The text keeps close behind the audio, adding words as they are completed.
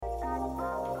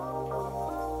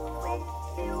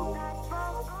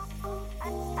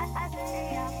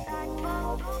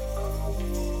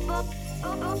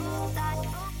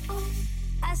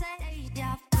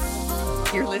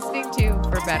listening to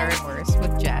For Better and Worse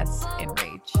with Jess and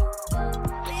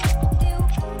Rach.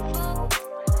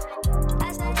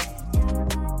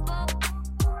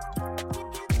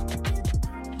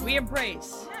 We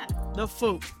embrace the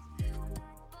foop.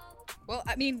 Well,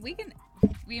 I mean,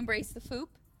 we embrace the foop.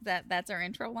 That's our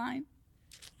intro line.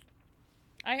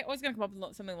 I was going to come up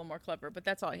with something a little more clever, but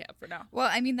that's all I have for now. Well,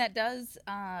 I mean, that does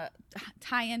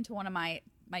tie into one of my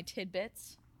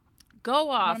tidbits.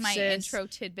 Go off, One of my sis. intro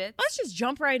tidbits. Let's just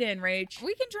jump right in, Rach.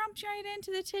 We can jump right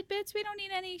into the tidbits. We don't need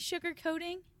any sugar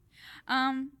coating.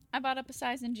 I bought up a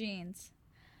size in jeans.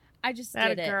 I just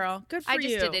did it. Girl. Good for I you.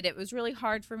 just did it. It was really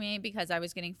hard for me because I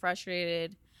was getting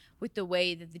frustrated with the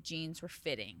way that the jeans were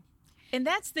fitting. And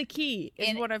that's the key,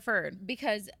 is what I've heard.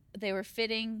 Because they were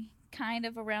fitting kind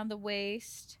of around the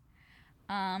waist,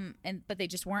 but they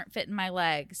just weren't fitting my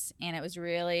legs, and it was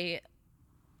really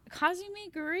causing me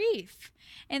grief.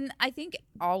 And I think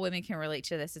all women can relate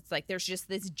to this. It's like there's just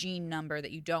this gene number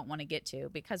that you don't want to get to,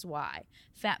 because why?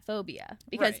 Fat phobia.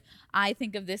 Because Right. I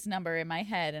think of this number in my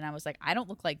head, and I was like, I don't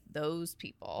look like those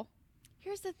people.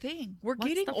 Here's the thing. We're What's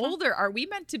getting the fun- older. Are we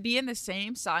meant to be in the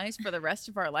same size for the rest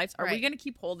of our lives? Are we Right. going to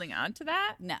keep holding on to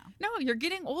that? No, No, you're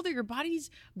getting older. Your body's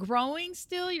growing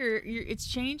still. It's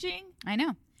changing. I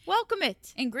know. Welcome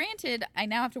it. And granted, I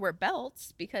now have to wear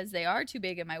belts because they are too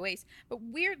big in my waist. But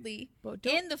weirdly, But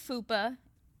don't- in the fupa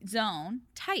zone,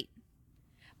 tight.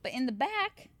 But in the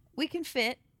back, we can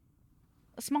fit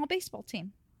a small baseball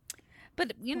team.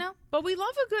 But, you know, But we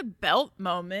love a good belt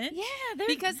moment. yeah,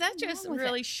 Because that nothing just wrong with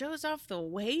really it. shows off the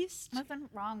waist, Nothing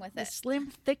wrong with the it.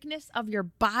 slim thickness of your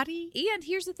body. And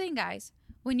here's the thing, guys.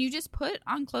 When you just put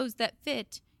on clothes that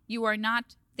fit, you are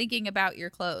not thinking about your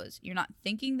clothes. You're not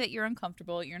thinking that you're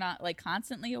uncomfortable. You're not like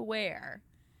constantly aware.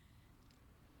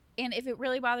 And if it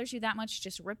really bothers you that much,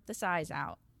 just rip the size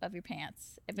out of your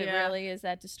pants. If it Yeah. really is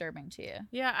that disturbing to you.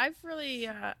 Yeah,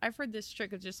 I've heard this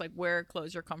trick of just like wear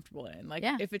clothes you're comfortable in. Like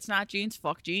Yeah. if it's not jeans,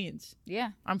 fuck jeans.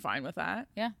 Yeah. I'm fine with that.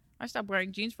 Yeah. I stopped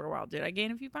wearing jeans for a while. Did I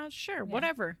gain a few pounds? Sure,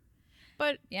 whatever.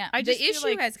 But Yeah. I just the feel issue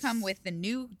like has come with the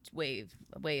new way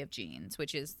of jeans,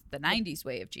 which is the 90s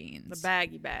way of jeans. the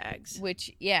baggy bags.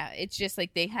 Which, yeah, it's just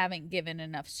like they haven't given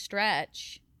enough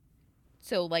stretch.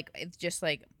 So, like, it's just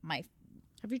like my...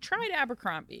 Have you tried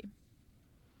Abercrombie?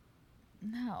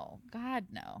 No. God,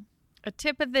 no. A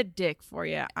tip of the dick for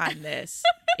you on this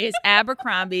is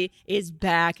Abercrombie is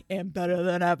back and better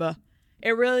than ever.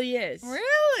 It really is.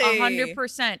 Really?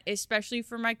 100%, especially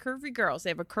for my curvy girls. They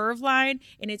have a curve line,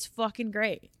 and it's fucking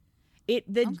great.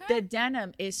 The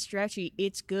denim is stretchy.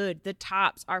 It's good. The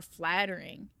tops are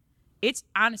flattering. It's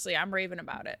honestly, I'm raving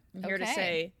about it. I'm here to Okay.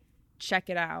 say, check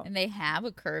it out. And they have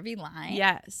a curvy line?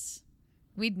 Yes.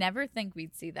 We'd never think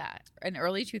we'd see that. In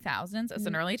early 2000s? As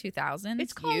an early 2000s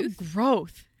It's called youth?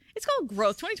 growth. It's called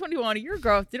growth. 2021, a year of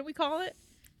growth. Didn't we call it?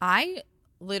 I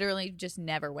literally just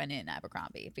never went in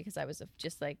Abercrombie because I was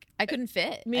just like, I couldn't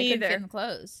fit. Me I couldn't either. fit in the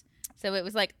clothes. So it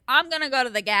was like, I'm going to go to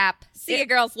the Gap. See you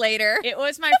girls later. It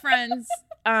was my friends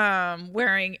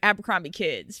wearing Abercrombie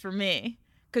kids for me.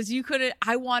 Because you couldn't,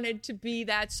 I wanted to be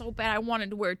that so bad. I wanted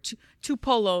to wear two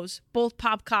polos, both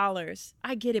pop collars.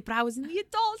 I get it, but I was in the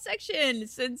adult section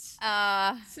since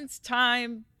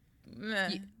time.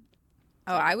 Meh.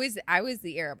 Oh, I was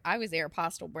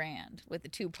Aeropostale brand with the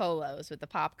two polos with the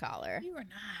pop collar. You were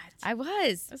not. I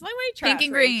was. That's lightweight trash. Pink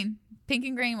and green. Pink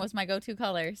and green was my go-to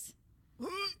colors.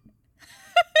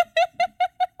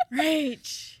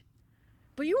 Rach.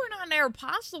 But you were not an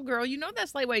Aeropostale girl. You know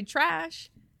that's lightweight trash.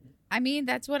 I mean,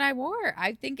 that's what I wore.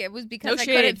 I think it was because No I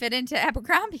shade. couldn't fit into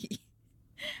Abercrombie.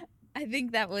 I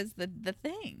think that was the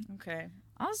thing. Okay.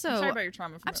 Also, I'm sorry about your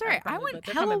trauma. From I'm sorry. I Abercrombie, went but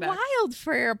they're hella coming back. wild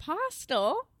for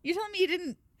Aeropostale. You telling me you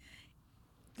didn't?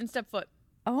 And step foot.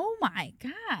 Oh my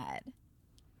God.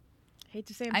 Hate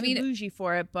to say I'm too bougie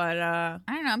for it, but I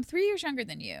don't know. I'm 3 years younger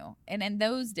than you. And in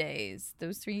those days,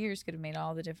 those 3 years could have made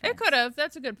all the difference. it could have.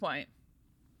 That's a good point.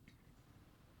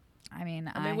 I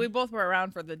mean, I mean, we both were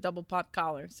around for the double pop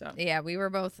collar, so. Yeah, we were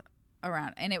both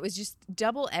around. And it was just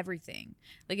double everything.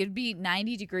 Like, it'd be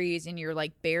 90 degrees in your,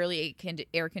 like, barely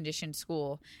air-conditioned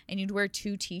school. And you'd wear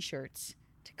 2 T-shirts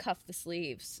to cuff the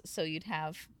sleeves. So you'd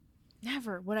have...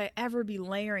 Never would I ever be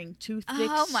layering 2 thick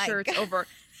Oh my shirts God. over.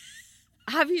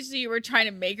 Obviously, you were trying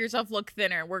to make yourself look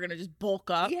thinner. We're gonna just bulk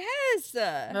up. Yes!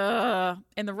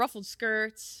 And the ruffled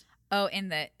skirts. Oh,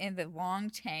 and the long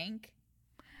tank.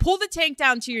 Pull the tank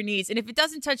down to your knees, and if it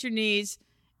doesn't touch your knees,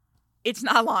 it's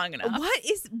not long enough.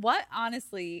 What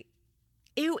honestly?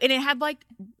 Ew! And it had like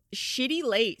shitty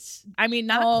lace. I mean,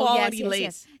 not quality lace.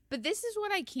 Yes. But this is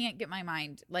what I can't get my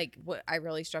mind, like what I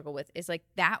really struggle with is like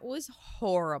that was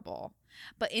horrible.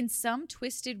 But in some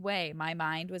twisted way, my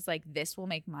mind was like, this will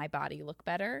make my body look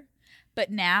better.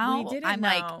 But now I'm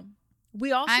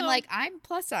like, I'm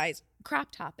plus size.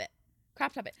 Crop top it.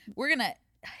 We're going to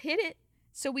hit it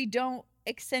so we don't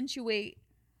accentuate.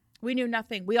 We knew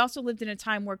nothing. We also lived in a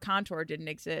time where contour didn't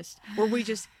exist, where we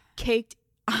just caked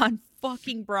on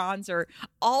fucking bronzer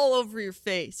all over your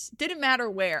face. Didn't matter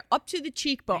where. Up to the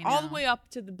cheekbone, all the way up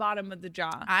to the bottom of the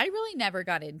jaw. I really never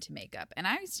got into makeup. And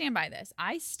I stand by this.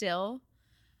 I still,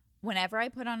 whenever I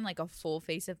put on like a full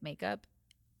face of makeup,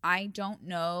 I don't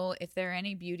know if there are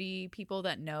any beauty people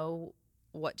that know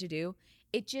what to do.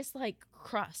 It just like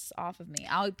crusts off of me.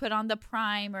 I'll put on the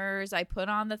primers, I put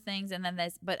on the things, and then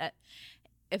this. But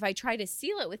if I try to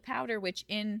seal it with powder, which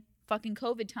in fucking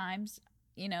COVID times,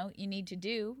 you know, you need to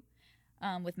do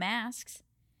with masks,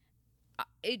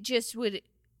 it just would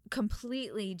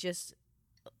completely just,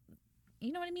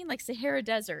 you know what I mean? Like Sahara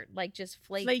Desert, like just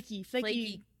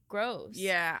flaky, gross.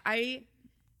 Yeah,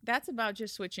 that's about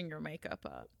just switching your makeup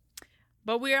up.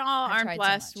 But we all aren't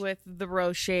blessed with the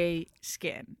Roche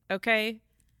skin, okay?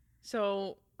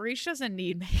 So Reach doesn't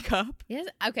need makeup. Yes.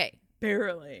 Okay.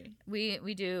 Barely. We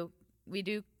do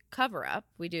cover up.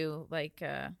 We do like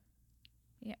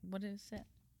what is it?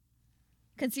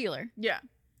 Concealer. Yeah.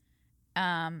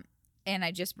 And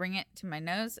I just bring it to my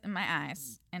nose and my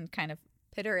eyes and kind of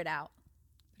patter it out.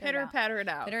 Patter it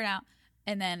out.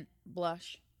 And then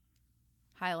blush.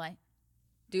 Highlight.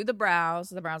 Do the brows.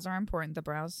 The brows are important. The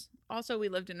brows. Also, we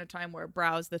lived in a time where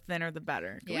brows, the thinner, the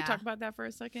better. Can we talk about that for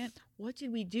a second? What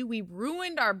did we do? We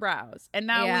ruined our brows. And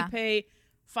now we pay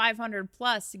 $500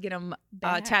 plus to get them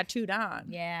tattooed on.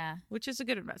 Yeah. Which is a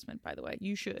good investment, by the way.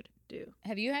 You should do.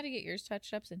 Have you had to get yours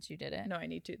touched up since you did it? No, I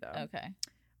need to, though. Okay.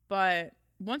 But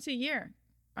once a year.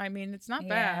 I mean, it's not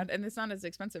bad. And it's not as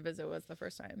expensive as it was the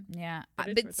first time. Yeah.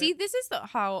 But see, this is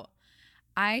how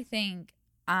I think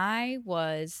I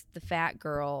was the fat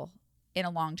girl in a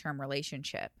long-term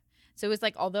relationship. So it was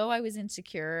like, although I was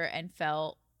insecure and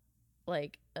felt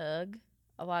like, ugh,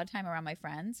 a lot of time around my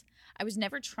friends, I was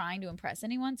never trying to impress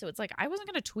anyone. So it's like, I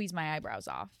wasn't going to tweeze my eyebrows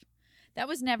off. That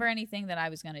was never anything that I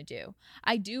was going to do.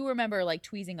 I do remember like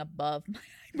tweezing above my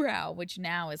eyebrow, which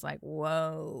now is like,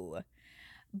 whoa.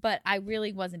 But I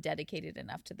really wasn't dedicated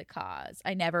enough to the cause.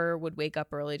 I never would wake up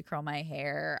early to curl my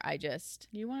hair.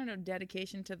 You want to know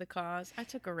dedication to the cause? I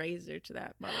took a razor to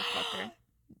that motherfucker.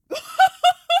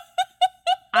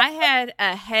 I had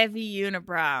a heavy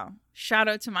unibrow. Shout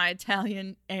out to my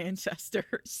Italian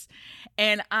ancestors.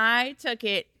 And I took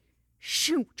it,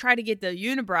 tried to get the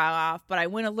unibrow off, but I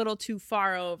went a little too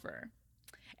far over.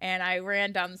 And I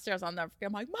ran down the stairs. I'll never forget.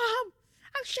 I'm like, Mom,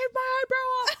 I shaved my eyebrow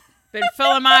off. Been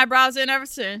filling my eyebrows in ever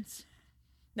since.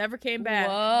 Never came back.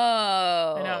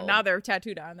 Whoa. I know. Now they're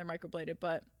tattooed on. They're microbladed,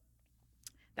 but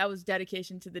that was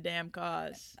dedication to the damn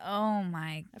cause. Oh,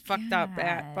 my God. I fucked up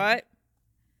that, but...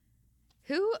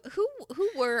 Who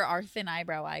were our thin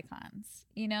eyebrow icons,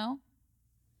 you know?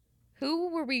 Who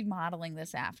were we modeling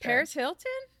this after? Paris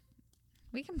Hilton?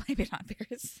 We can blame it on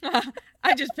Paris.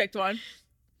 I just picked one.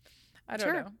 I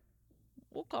don't know.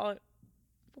 We'll call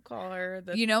her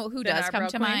the... You know who does come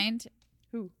to queen? mind?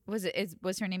 Who? Was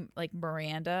her name like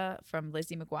Miranda from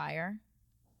Lizzie McGuire?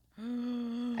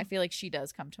 I feel like she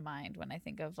does come to mind when I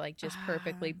think of like just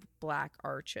perfectly black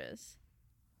arches.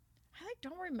 I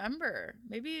don't remember.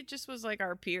 Maybe it just was like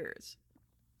our peers.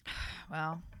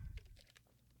 Well,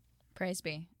 praise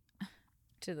be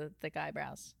to the thick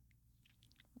eyebrows.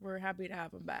 We're happy to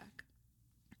have them back.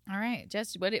 All right,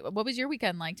 Jess, what was your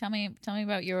weekend like? Tell me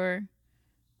about your.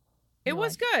 It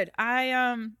was good.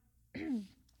 I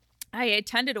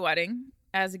attended a wedding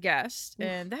as a guest,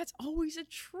 and that's always a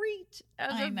treat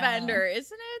as a vendor,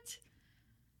 isn't it?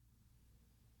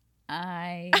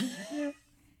 I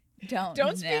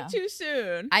don't speak too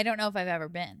soon. I don't know if I've ever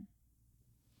been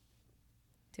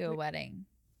to a wedding.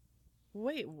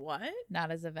 Wait, what?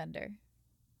 Not as a vendor.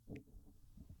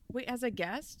 Wait, as a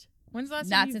guest? When's the last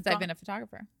time Not since I've been a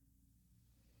photographer.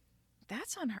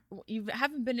 That's on her. You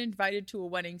haven't been invited to a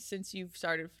wedding since you've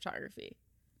started photography.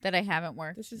 That I haven't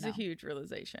worked. This is a huge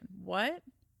realization. What?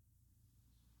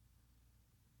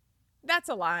 That's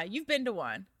a lie. You've been to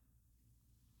one.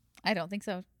 I don't think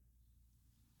so.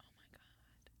 Oh my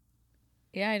God.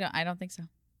 Yeah, I don't think so.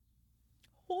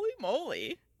 Holy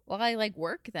moly. Well, I like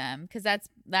work them because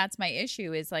that's my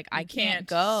issue is like I can't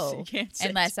go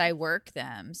unless I work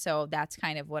them. So that's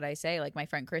kind of what I say. Like my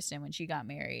friend Kristen, when she got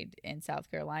married in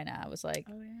South Carolina, I was like,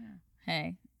 oh yeah,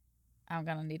 hey, I'm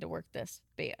going to need to work this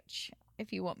bitch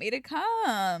if you want me to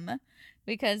come,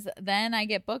 because then I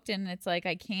get booked and it's like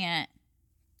I can't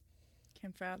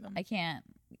fathom. I can't.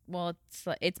 Well,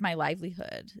 it's my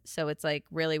livelihood. So it's like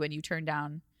really when you turn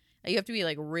down You have to be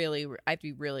like really. I have to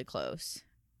be really close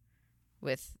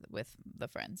with the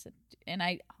friends, and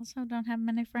I also don't have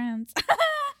many friends.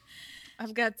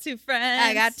 I've got 2 friends.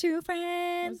 I got 2 What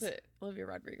friends. was it? Olivia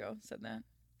Rodrigo said that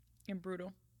in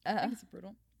Brutal. I Uh, think it's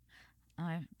Brutal.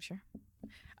 I'm sure.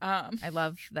 Um, I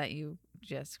love that you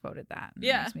just quoted that. It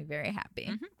Yeah. makes me very happy.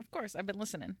 of course, I've been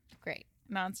listening Great.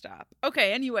 nonstop.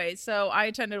 Okay, anyway, so I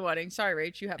attended a wedding.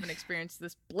 Sorry, Rach, you haven't experienced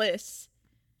this bliss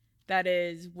that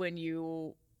is when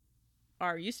you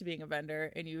are used to being a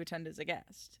vendor and you attend as a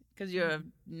guest because you have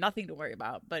nothing to worry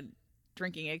about but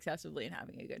drinking excessively and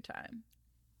having a good time.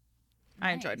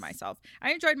 I enjoyed Nice. myself.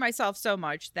 I enjoyed myself so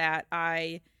much that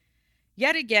I,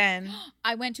 yet again,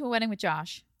 I went to a wedding with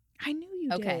Josh. I knew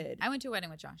you Okay. did. I went to a wedding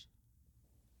with Josh.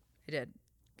 I did.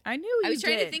 I knew you did. I was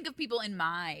trying to think of people in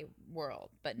my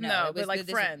world, but no. No, it was but like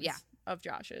this- friends Yeah. of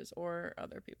Josh's or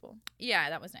other people.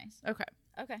 Yeah, that was nice. Okay.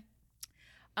 Okay.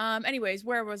 Anyways,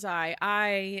 where was I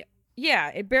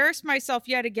embarrassed myself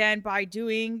yet again by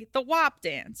doing the WAP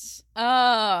dance,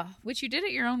 Which you did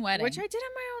at your own wedding. which I did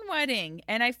at my own wedding,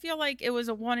 and I feel like it was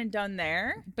a one and done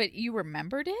there. But you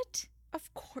remembered it?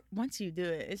 Of course, once you do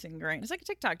it, it's ingrained. It's like a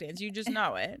TikTok dance. You just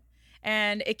know it.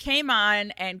 And it came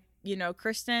on, and, you know,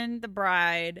 Kristen, the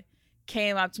bride,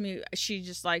 came up to me. She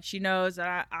just like, she knows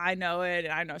that I know it,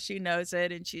 and I know she knows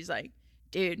it. And she's like,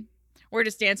 dude, we're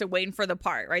just dancing, waiting for the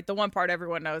part, right? The one part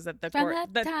everyone knows that the From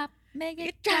chord. the top, make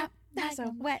it drop. That's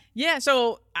a wet. Yeah,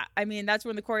 so, I mean, that's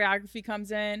when the choreography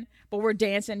comes in. But we're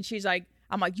dancing. She's like,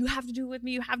 I'm like, you have to do it with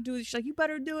me. You have to do it. She's like, you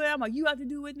better do it. I'm like, you have to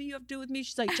do it with me. You have to do it with me.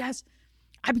 She's like, Jess,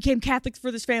 I became Catholic for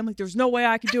this family. There's no way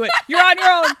I could do it. You're on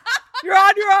your own. You're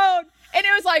on your own. And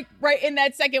it was like right in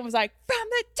that second was like from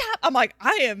the top. I'm like,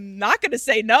 I am not gonna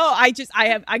say no.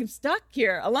 I'm stuck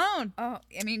here alone. Oh,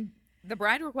 I mean, the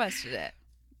bride requested it.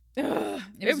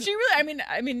 If she really,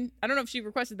 I mean, I don't know if she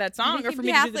requested that song or for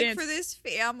me to do the dance. for this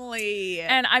family.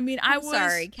 And I mean, I I'm was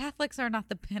sorry. Catholics are not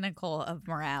the pinnacle of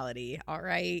morality. All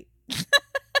right.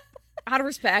 out of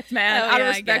respect, man. Oh, Out of yeah, I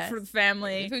respect guess. for the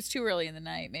family. If it was too early in the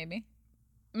night, maybe.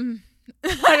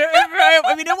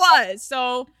 I mean, it was.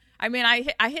 So, I mean,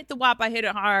 I hit the WAP. I hit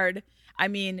it hard. I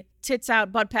mean, tits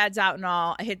out, butt pads out, and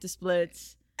all. I hit the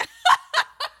splits,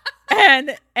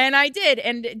 and I did.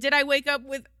 And did I wake up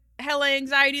with hella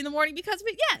anxiety in the morning because of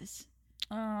it? Yes.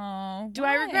 Oh, Do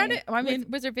I regret it? I mean,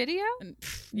 was there video?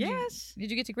 yes.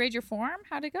 Did you get to grade your form?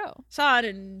 How'd it go? Saw it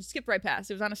and skipped right past.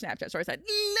 It was on a Snapchat, so I said,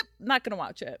 nope, not gonna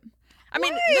watch it. I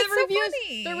mean, Why? It's so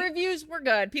the funny. reviews were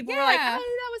good. People were like, Yeah.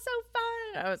 "Oh, that was so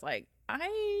fun." I was like,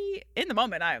 in the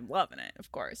moment, I am loving it,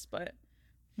 of course, but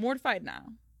mortified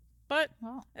now. But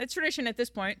Well, it's tradition at this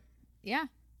point. yeah,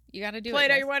 you got to do Play it.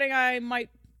 it at guys. your wedding. I might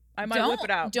whip it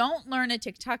out. Don't learn a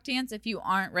TikTok dance if you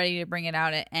aren't ready to bring it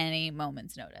out at any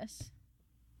moment's notice.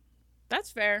 That's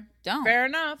fair. Don't. Fair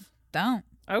enough. Don't.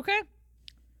 Okay.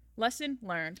 Lesson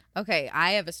learned. Okay,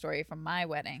 I have a story from my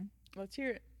wedding. Let's hear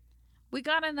it. We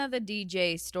got another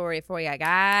DJ story for you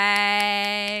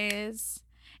guys.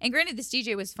 And granted, this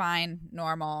DJ was fine,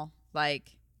 normal.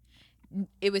 Like,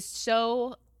 it was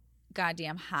so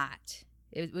goddamn hot.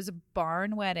 It was a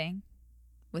barn wedding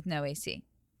with no AC.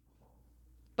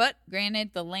 But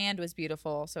granted, the land was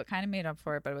beautiful, so it kind of made up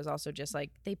for it. But it was also just like,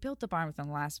 they built the barn within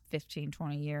the last 15,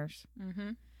 20 years.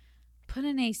 Mm-hmm. Put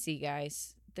an AC,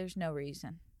 guys. There's no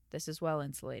reason. This is well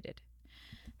insulated.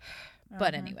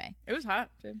 But anyway. It was hot,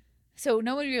 too. So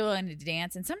nobody really wanted to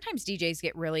dance, and sometimes DJs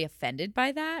get really offended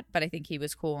by that, but I think he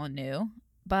was cool and new.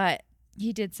 But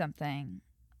he did something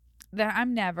that I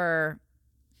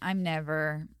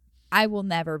will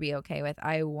never be okay with.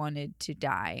 I wanted to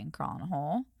die and crawl in a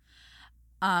hole.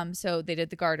 So they did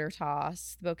the garter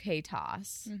toss, the bouquet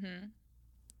toss. Mm-hmm.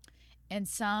 And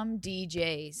some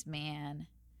DJs, man,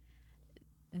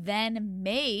 then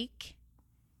make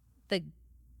the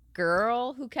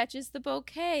girl who catches the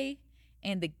bouquet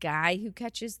and the guy who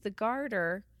catches the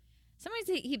garter, sometimes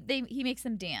he makes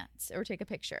them dance or take a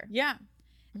picture. Yeah.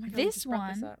 Oh my God, we This just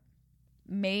brought one up.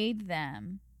 he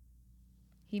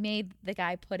made the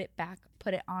guy put it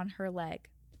on her leg.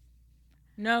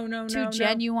 No.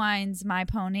 Genuine's My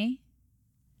Pony.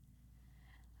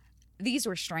 These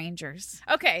were strangers.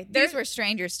 Okay. These were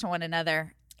strangers to one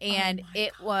another. And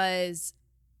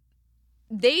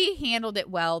they handled it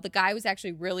well. The guy was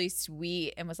actually really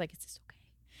sweet and was like, "Is this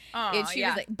okay?" And she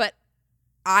was like, but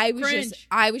I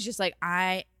was just like,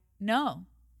 no.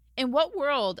 In what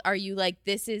world are you like,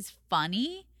 this is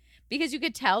funny? Because you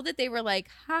could tell that they were like,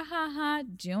 ha ha ha,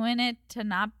 doing it to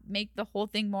not make the whole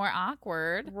thing more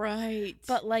awkward. Right.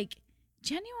 But like,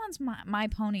 Genuine's My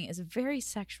Pony is a very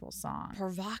sexual song.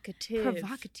 Provocative.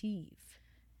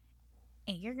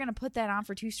 And you're going to put that on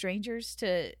for two strangers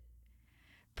to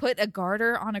put a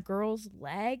garter on a girl's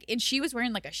leg, and she was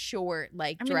wearing like a short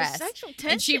like I mean, dress, the sexual tension.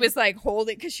 and she was like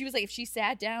holding, because she was like, if she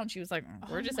sat down, she was like,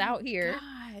 we're Oh just my out here.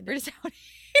 God. We're just out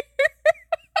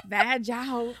Vag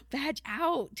out. badge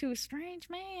out to a strange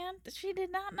man that she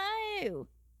did not know.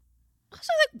 Also,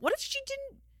 like, what if she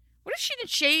didn't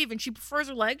shave and she prefers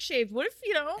her legs shaved? What if,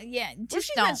 Yeah, what if just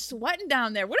she's been don't. sweating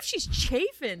down there? What if she's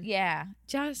chafing? Yeah,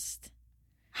 just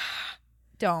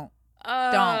don't.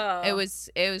 Oh. Don't. It was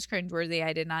cringeworthy.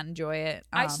 I did not enjoy it.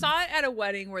 I saw it at a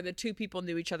wedding where the two people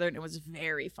knew each other, and it was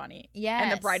very funny. Yes.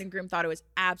 And the bride and groom thought it was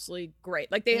absolutely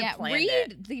great. Like, they had planned read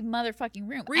it. the motherfucking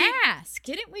room. Read- Ask.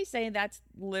 Didn't we say that's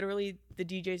literally the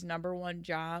DJ's number one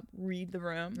job? Read the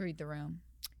room. Read the room.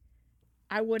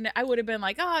 I would have been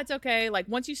like, oh, it's okay. Like,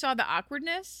 once you saw the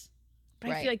awkwardness, but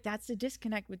I Right. feel like that's the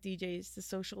disconnect with DJs, the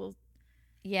social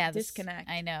Yeah, disconnect.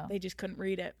 I know. They just couldn't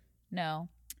read it. No.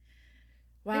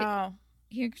 Wow.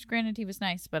 Granted, he was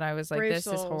nice, but I was like, Brave this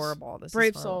is souls. horrible. This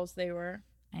Brave is horrible. souls they were.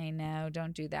 I know.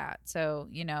 Don't do that. So,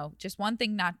 just one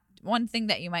thing that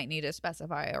you might need to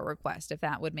specify or request if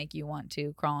that would make you want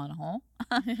to crawl in a hole.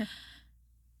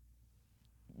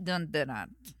 Don't do that.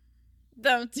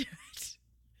 Don't do it.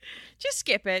 Just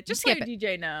skip it. Just Skip let your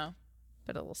DJ know.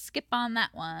 Put a little skip on that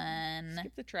one.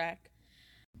 Skip the track.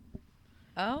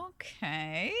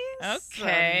 Okay. Okay. So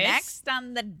next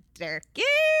on the circuit.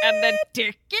 And the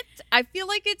ticket. I feel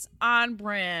like it's on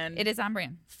brand. It is on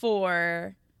brand.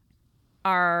 For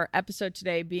our episode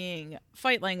today being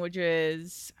fight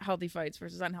languages, healthy fights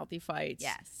versus unhealthy fights.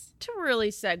 Yes. To really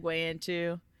segue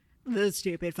into the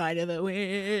stupid fight of the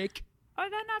week. Or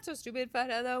the not so stupid fight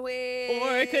of the week.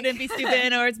 Or it couldn't be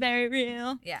stupid or it's very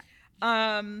real. Yeah.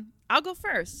 I'll go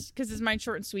first because it's mine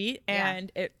short and sweet,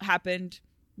 and it happened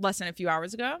less than a few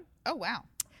hours ago. Oh, wow.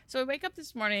 So I wake up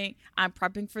this morning, I'm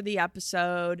prepping for the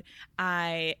episode.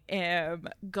 I am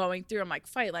going through, I'm like,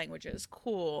 fight languages,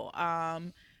 cool.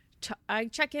 I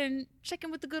check in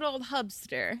with the good old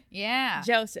hubster, Yeah.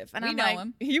 Joseph. And We I'm know like,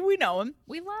 him. We know him.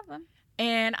 We love him.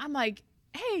 And I'm like,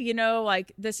 hey,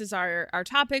 like, this is our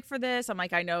topic for this. I'm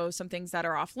like, I know some things that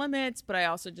are off limits, but I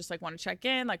also just like want to check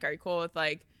in. Like, are you cool with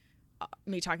like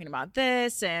me talking about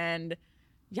this and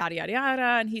yada, yada, yada?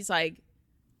 And he's like,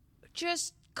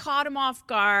 just caught him off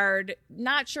guard.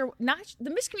 Not sure. The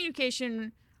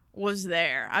miscommunication was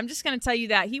there. I'm just going to tell you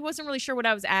that he wasn't really sure what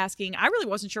I was asking. I really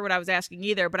wasn't sure what I was asking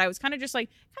either, but I was kind of just like,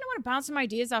 kind of want to bounce some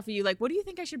ideas off of you. Like, what do you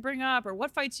think I should bring up? Or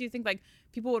what fights do you think like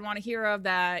people would want to hear of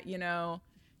that,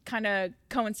 kind of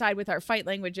coincide with our fight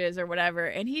languages or whatever?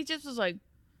 And he just was like,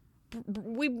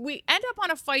 we end up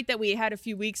on a fight that we had a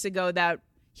few weeks ago that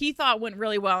he thought went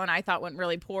really well and I thought went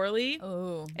really poorly.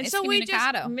 Oh, And so we just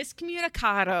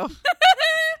miscommunicado.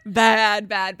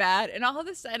 bad. And all of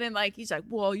a sudden, like, he's like,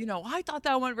 well, I thought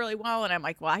that went really well. And I'm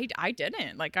like, well, I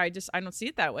didn't. Like, I don't see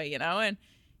it that way, And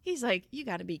he's like, you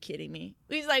got to be kidding me.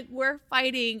 He's like, we're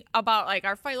fighting about like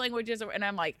our fight languages. And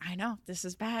I'm like, I know, this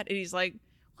is bad. And he's like,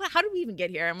 well, how did we even get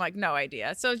here? I'm like, no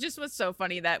idea. So it just was so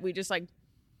funny that we just like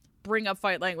bring up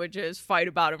fight languages, fight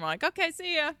about them. We're like, okay,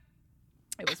 see ya.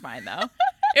 It was fine though.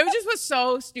 It was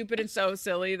so stupid and so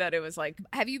silly that it was like.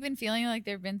 Have you been feeling like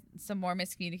there have been some more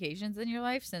miscommunications in your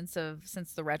life since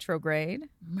the retrograde?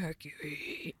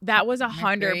 Mercury. That was 100%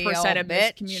 Mercury, a old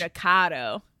bitch.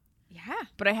 miscommunicado. Yeah.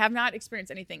 But I have not experienced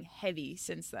anything heavy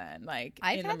since then, like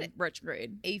I've in had the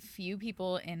retrograde. A few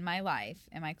people in my life,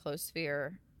 in my close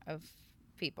sphere of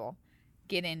people,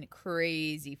 get in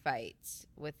crazy fights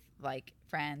with like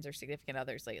friends or significant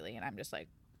others lately, and I'm just like,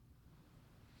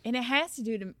 And it has to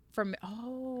do to from you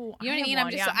know what I mean?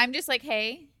 one, I'm just like,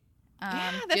 hey,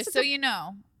 Yeah, that's just a so good- you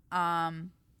know,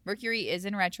 Mercury is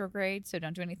in retrograde, so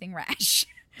don't do anything rash.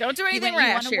 Don't do anything you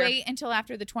rash want to here. wait until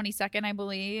after the 22nd, I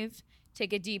believe.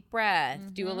 Take a deep breath.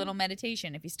 Do a Mhm. little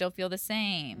meditation. If you still feel the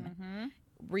same, Mm-hmm.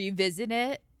 revisit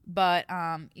it. But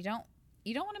you don't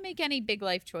want to make any big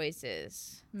life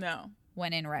choices No.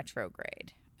 when in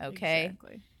retrograde. Okay.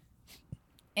 Exactly.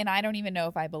 And I don't even know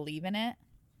if I believe in it,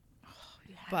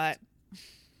 but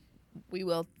we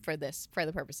will for the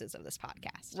purposes of this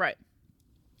podcast. Right.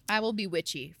 I will be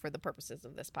witchy for the purposes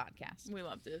of this podcast. We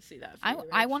love to see that.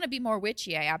 I want to be more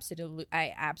witchy. I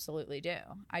absolutely do.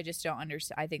 I just don't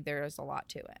understand. I think there is a lot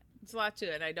to it. It's a lot to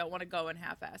it. I don't want to go in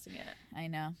half-assing it. I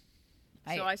know.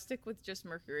 So I stick with just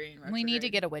Mercury and retrograde. We need to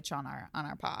get a witch on our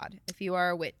pod. If you are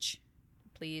a witch,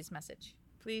 please message.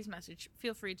 Please message.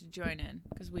 Feel free to join in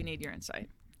because we need your insight.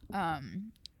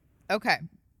 Okay.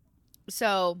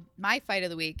 So my fight of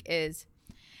the week is,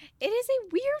 it is a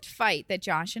weird fight that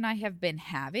Josh and I have been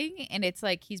having, and it's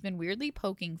like he's been weirdly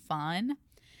poking fun.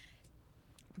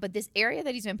 But this area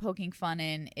that he's been poking fun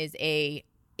in is a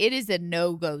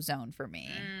no-go zone for me.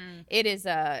 it is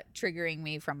triggering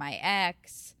me from my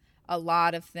ex, a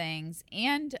lot of things.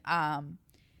 And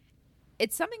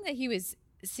it's something that he was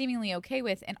seemingly okay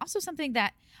with, and also something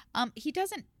that he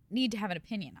doesn't need to have an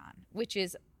opinion on, which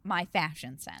is my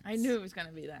fashion sense. I knew it was going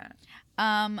to be that.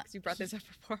 'Cause you brought this up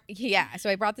before. Yeah, so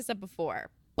I brought this up before,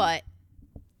 but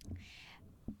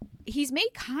he's made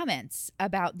comments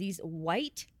about these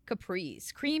white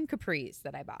capris, cream capris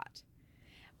that I bought,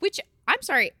 which I'm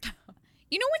sorry.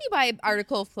 You know when you buy an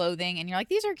article of clothing and you're like,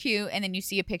 these are cute, and then you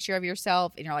see a picture of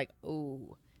yourself and you're like,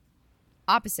 ooh.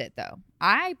 Opposite, though.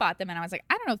 I bought them and I was like,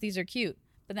 I don't know if these are cute.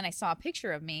 But then I saw a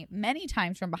picture of me many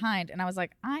times from behind and I was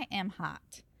like, I am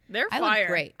hot. They're I fire. look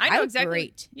great. I know look exactly.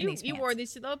 Great in these You pants. wore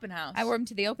these to the open house. I wore them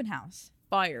to the open house.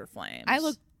 Fire flames. I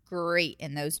look great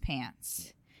in those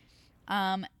pants.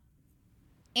 And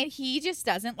he just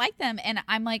doesn't like them. And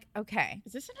I'm like, okay.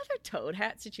 Is this another toad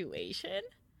hat situation?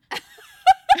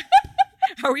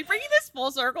 Are we bringing this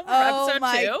full circle for episode 2? Oh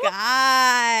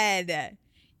my God.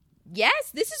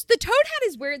 Yes, this is the toad hat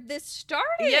is where this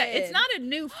started. Yeah, it's not a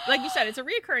new, like you said, it's a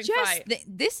reoccurring fight.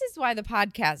 This is why the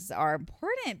podcasts are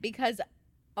important, because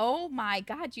oh my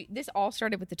God, this all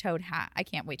started with the toad hat. I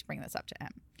can't wait to bring this up to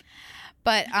him.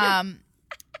 But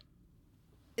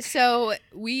so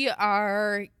we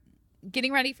are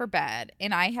getting ready for bed,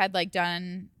 and I had like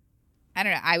done, I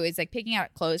don't know, I was like picking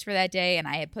out clothes for that day, and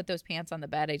I had put those pants on the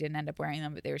bed. I didn't end up wearing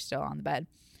them, but they were still on the bed.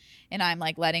 And I'm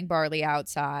like letting Barley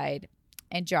outside,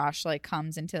 and Josh like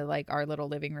comes into like our little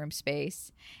living room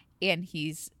space, and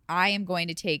I am going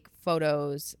to take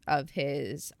photos of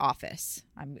his office.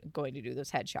 I'm going to do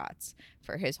those headshots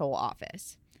for his whole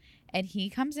office. And he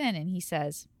comes in and he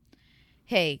says,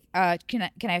 hey, can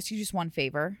I ask you just one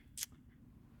favor?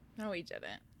 No, he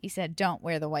didn't. He said, don't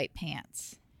wear the white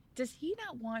pants. Does he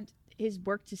not want his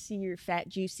work to see your fat,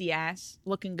 juicy ass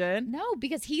looking good? No,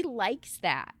 because he likes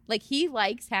that. Like, he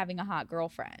likes having a hot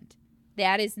girlfriend.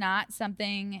 That is not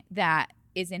something that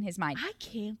is in his mind. I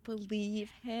can't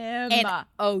believe him. And,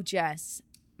 oh, Jess,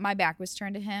 my back was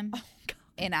turned to him. Oh, God.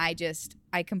 And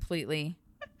I completely,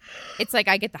 it's like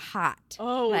I get the hot.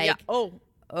 Oh, like, yeah.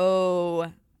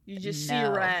 Oh. You just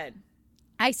no. see red.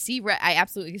 I see red. I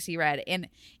absolutely see red. And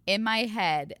in my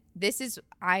head,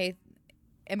 I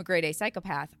am a grade A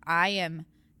psychopath. I am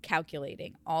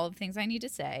calculating all of the things I need to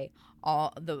say,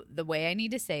 all the way I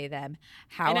need to say them,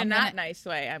 how in I'm a gonna, not nice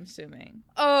way, I'm assuming.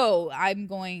 Oh,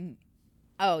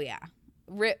 yeah.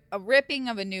 A ripping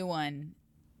of a new one.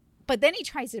 But then he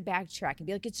tries to backtrack and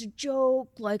be like, it's a joke.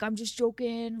 Like, I'm just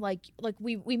joking. Like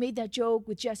we made that joke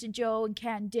with Jess and Joe and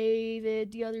Kat and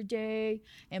David the other day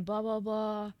and blah, blah,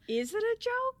 blah. Is it a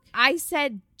joke? I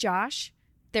said, Josh,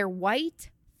 they're white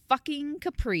fucking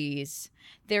capris.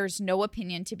 There's no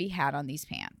opinion to be had on these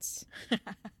pants.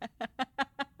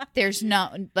 There's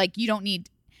no, like, you don't need.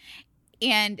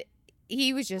 And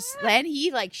he was just, then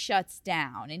he like shuts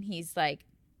down and he's like,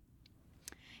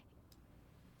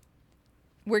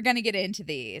 we're going to get into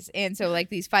these. And so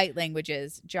like these fight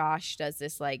languages, Josh does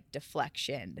this like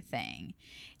deflection thing.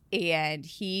 And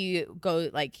he'll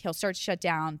start to shut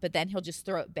down, but then he'll just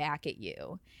throw it back at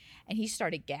you. And he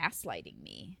started gaslighting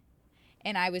me.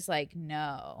 And I was like,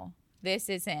 no, this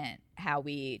isn't how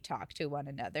we talk to one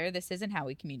another. This isn't how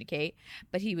we communicate.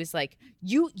 But he was like,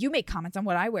 you make comments on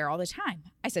what I wear all the time.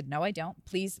 I said, no, I don't.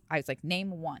 Please. I was like,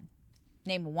 name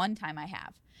one time I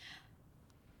have.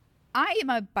 I am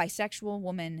a bisexual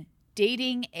woman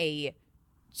dating a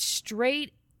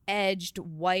straight-edged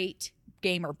white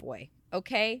gamer boy,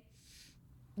 okay?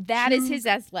 That is his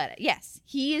athletic. Yes,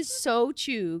 he is so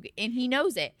chug, and he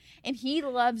knows it, and he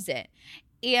loves it.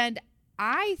 And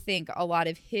I think a lot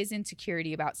of his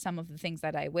insecurity about some of the things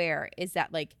that I wear is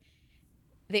that, like,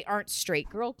 they aren't straight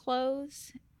girl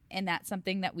clothes, and that's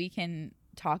something that we can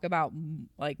talk about,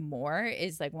 like, more,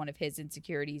 is, like, one of his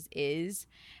insecurities is,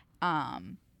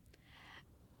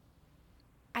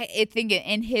 I think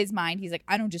in his mind, he's like,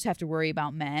 I don't just have to worry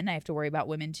about men. I have to worry about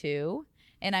women too.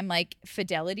 And I'm like,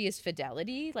 fidelity is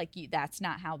fidelity. Like, that's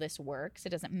not how this works. It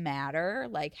doesn't matter,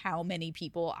 like, how many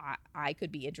people I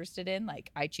could be interested in.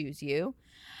 Like, I choose you.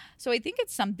 So I think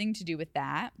it's something to do with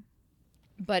that.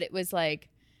 But it was like,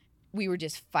 we were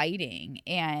just fighting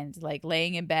and like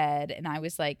laying in bed. And I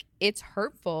was like, it's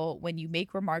hurtful when you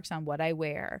make remarks on what I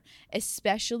wear,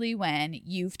 especially when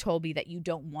you've told me that you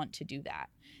don't want to do that.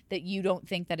 That you don't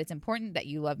think that it's important, that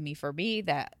you love me for me,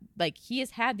 that like he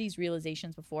has had these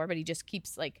realizations before, but he just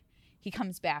keeps like, he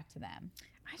comes back to them.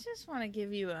 I just want to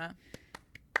give you that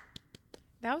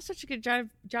was such a good job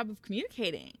of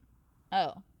communicating.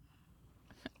 Oh.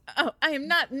 Oh, I am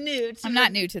not new to I'm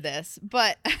not new to this,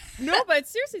 but No, but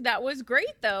seriously, that was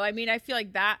great though. I mean, I feel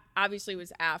like that obviously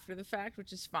was after the fact,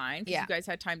 which is fine because Yeah. you guys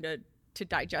had time to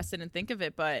digest it and think of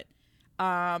it, but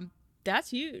that's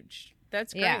huge.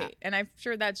 That's great. Yeah. And I'm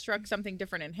sure that struck something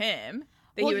different in him.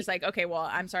 That Well, he was like, okay, well,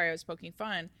 I'm sorry I was poking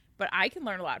fun, but I can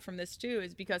learn a lot from this too,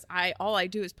 is because all I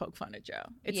do is poke fun at Joe.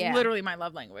 It's Yeah. literally my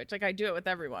love language. Like I do it with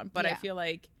everyone, but I Yeah. feel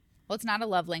like well, it's not a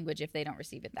love language if they don't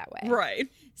receive it that way. right.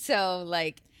 So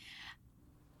like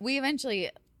we eventually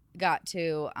got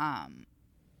to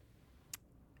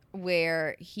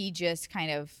where he just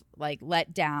kind of like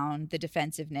let down the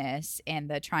defensiveness and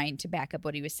the trying to back up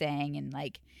what he was saying, and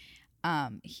like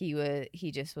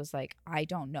he just was like, I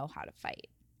don't know how to fight.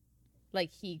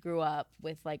 Like he grew up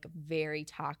with like very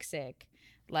toxic,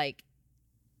 like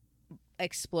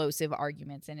explosive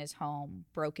arguments in his home,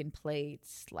 broken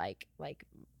plates, like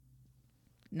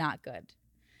not good.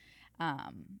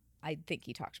 I think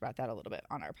he talked about that a little bit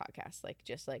on our podcast. Like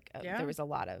just like Yeah. there was a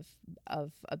lot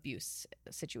of abuse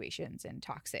situations and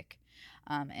toxic.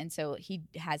 And so he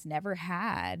has never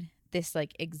had this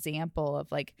like example of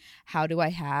like, how do I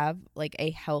have like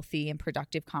a healthy and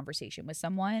productive conversation with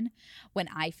someone when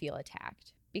I feel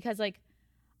attacked? Because like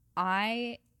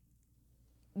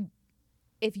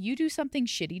if you do something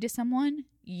shitty to someone,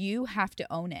 you have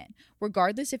to own it.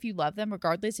 Regardless if you love them,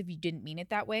 regardless if you didn't mean it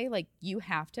that way, like you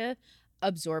have to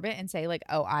absorb it and say like,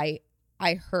 oh, I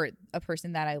hurt a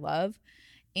person that I love.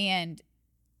 And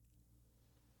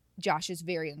Josh is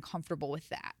very uncomfortable with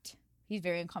that. He's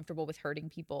very uncomfortable with hurting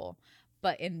people.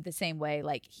 But in the same way,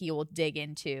 like he will dig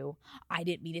into, I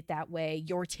didn't mean it that way.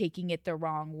 You're taking it the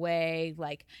wrong way.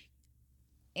 Like,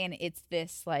 and it's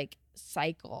this like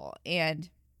cycle. And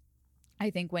I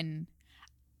think when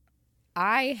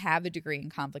I have a degree in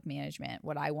conflict management,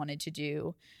 what I wanted to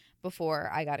do before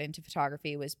I got into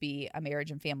photography was be a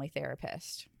marriage and family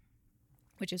therapist,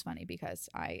 which is funny because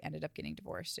I ended up getting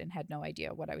divorced and had no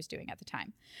idea what I was doing at the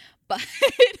time. But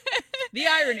The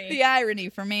irony. the irony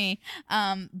for me.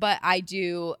 But I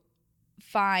do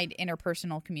find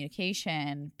interpersonal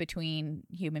communication between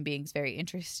human beings very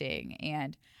interesting,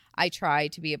 and I try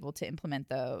to be able to implement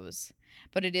those.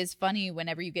 But it is funny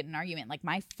whenever you get in an argument, like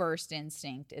my first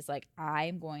instinct is like,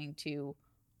 I'm going to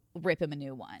rip him a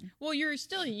new one. Well, you're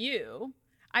still you.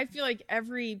 I feel like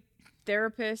every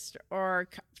therapist or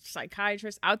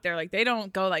psychiatrist out there, like they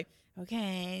don't go like,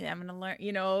 okay, I'm gonna learn.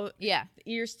 You know, Yeah.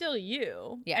 you're still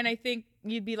you. Yeah. And I think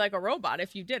you'd be like a robot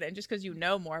if you didn't. Just because you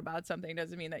know more about something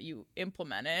doesn't mean that you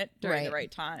implement it during the Right.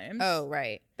 right times. Oh,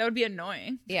 right. That would be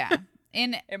annoying. Yeah.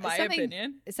 And In my something,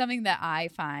 opinion. something that I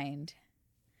find,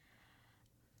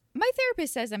 my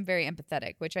therapist says I'm very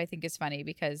empathetic, which I think is funny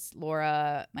because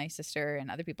Laura, my sister, and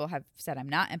other people have said I'm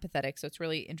not empathetic. So it's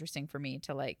really interesting for me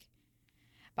to like,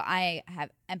 but I have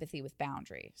empathy with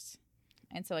boundaries.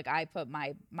 And so like I put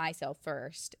myself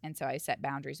first. And so I set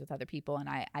boundaries with other people, and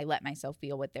I let myself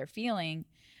feel what they're feeling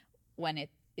when it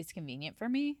is convenient for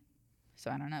me. So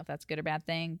I don't know if that's a good or bad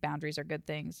thing. Boundaries are good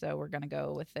things. So we're going to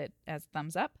go with it as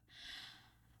thumbs up.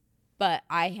 But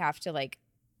I have to like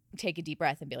take a deep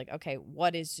breath and be like, okay,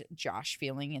 what is Josh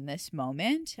feeling in this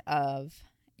moment of,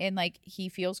 and like he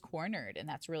feels cornered, and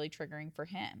that's really triggering for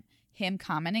him. Him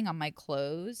commenting on my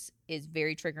clothes is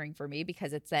very triggering for me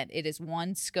because it is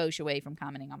one skosh away from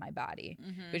commenting on my body,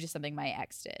 which is something my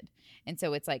ex did. And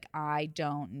so it's like, I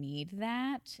don't need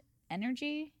that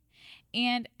energy.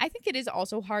 And I think it is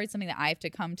also hard. Something that I have to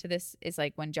come to this is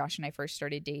like when Josh and I first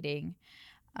started dating,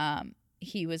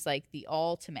 he was like the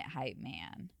ultimate hype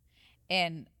man.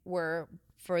 And we're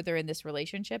further in this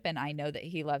relationship, and I know that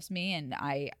he loves me,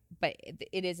 but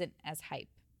it isn't as hype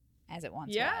as it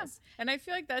once was. And I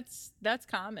feel like that's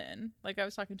common. Like I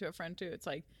was talking to a friend too. It's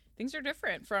like things are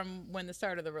different from when the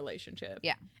start of the relationship.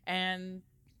 Yeah. And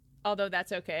although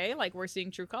that's okay, like we're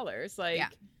seeing true colors. Like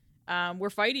Yeah. we're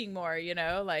fighting more, you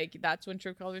know, like that's when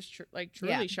true colors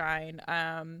truly shine.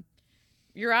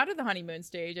 You're out of the honeymoon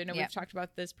stage. I know Yeah. we've talked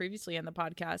about this previously in the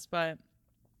podcast, but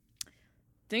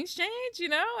things change, you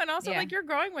know, and also Yeah. like you're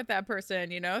growing with that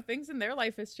person, you know, things in their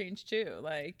life has changed too.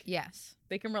 Like Yes.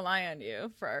 they can rely on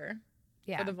you for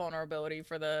Yeah. the vulnerability,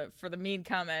 for the mean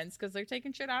comments, because they're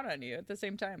taking shit out on you at the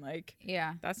same time. Like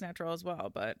Yeah. that's natural as well,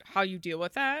 but how you deal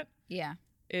with that Yeah.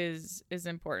 is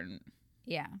important.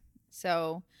 Yeah.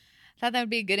 So I thought that would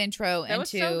be a good intro That was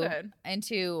so good.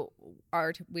 into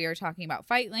we are talking about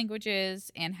fight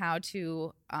languages and how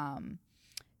to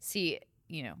see,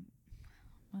 you know,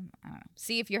 I don't know,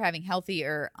 see if you're having healthy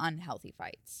or unhealthy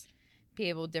fights. Be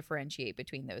able to differentiate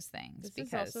between those things. This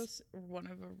because is also one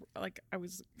of like I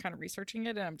was kind of researching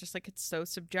it, and I'm just like, it's so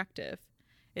subjective.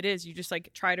 It is. You just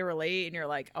like try to relate and you're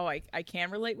like, oh, I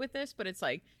can relate with this. But it's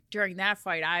like during that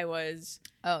fight, I was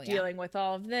dealing with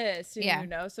all of this, you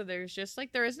know? So there's just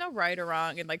like, there is no right or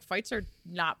wrong. And like fights are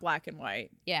not black and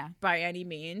white by any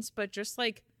means, but just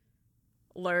like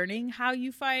learning how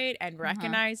you fight and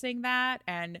recognizing that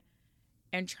and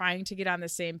trying to get on the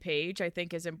same page, I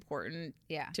think is important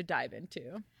to dive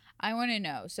into. I want to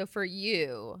know. So for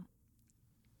you,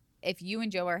 if you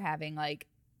and Joe are having like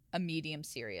a medium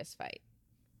serious fight,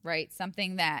 right?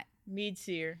 Something that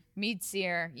Mead-sear,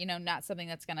 you know, not something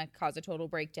that's going to cause a total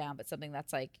breakdown, but something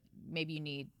that's like maybe you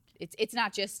need, it's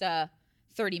not just a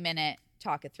 30-minute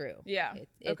talk it through. Yeah.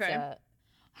 It's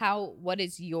what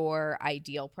does your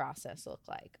ideal process look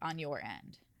like on your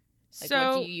end? Like,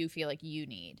 so, what do you feel like you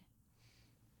need?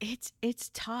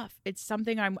 It's tough. It's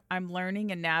something I'm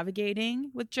learning and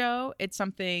navigating with Joe. It's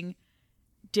something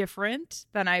different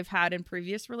than I've had in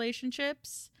previous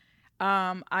relationships.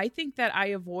 I think that I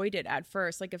avoid it at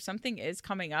first. Like if something is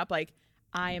coming up, like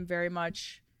I am very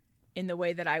much in the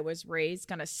way that I was raised,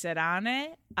 gonna sit on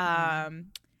it.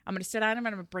 I'm gonna sit on it and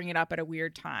I'm gonna bring it up at a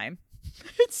weird time.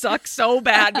 It sucks so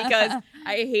bad because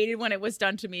I hated when it was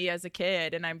done to me as a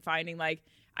kid, and I'm finding like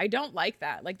I don't like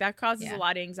that. Like that causes a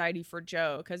lot of anxiety for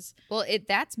Joe because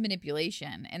that's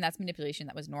manipulation, and that's manipulation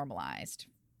that was normalized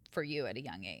for you at a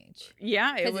young age.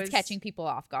 Yeah, because it's catching people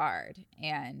off guard,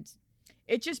 and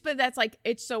but that's like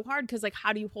it's so hard because like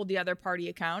how do you hold the other party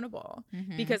accountable?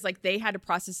 Because like they had to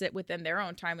process it within their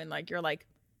own time, and like you're like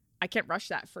I can't rush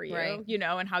that for you, you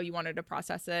know, and how you wanted to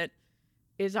process it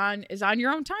is on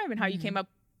your own time, and how you came up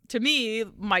to me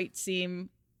might seem,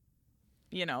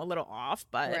 you know, a little off,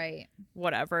 but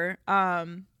whatever. But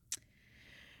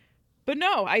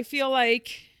no, I feel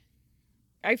like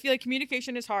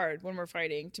communication is hard when we're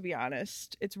fighting, to be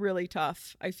honest. It's really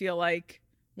tough. I feel like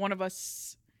one of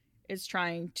us is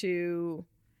trying to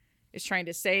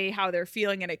say how they're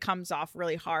feeling and it comes off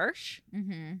really harsh.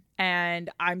 And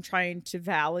I'm trying to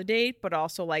validate, but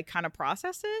also like kind of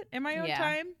process it in my own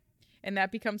time. And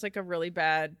that becomes like a really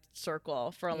bad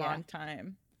circle for a long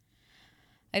time.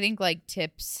 I think like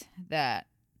tips that,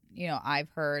 you know, I've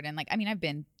heard, and like, I mean, I've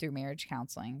been through marriage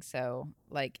counseling, so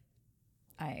like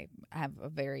I have a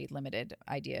very limited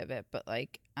idea of it, but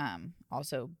like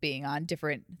also being on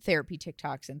different therapy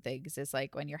TikToks and things is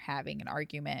like when you're having an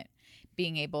argument,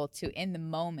 being able to in the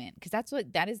moment, because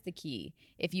that is the key.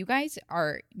 If you guys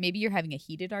are, maybe you're having a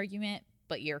heated argument,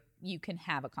 but you can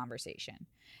have a conversation.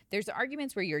 There's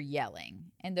arguments where you're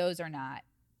yelling, and those are not,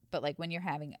 but like when you're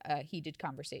having a heated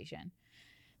conversation,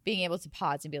 being able to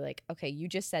pause and be like, okay, you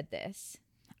just said this.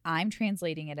 I'm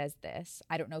translating it as this.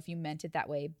 I don't know if you meant it that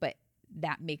way, but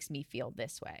that makes me feel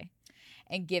this way.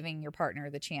 And giving your partner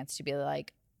the chance to be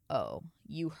like, oh,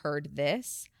 you heard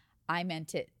this. I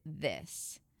meant it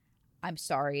this. I'm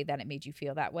sorry that it made you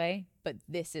feel that way, but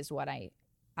this is what I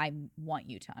want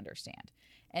you to understand.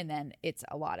 And then it's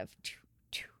a lot of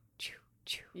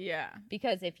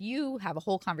because if you have a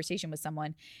whole conversation with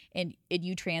someone and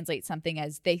you translate something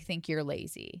as they think you're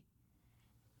lazy,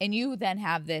 and you then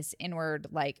have this inward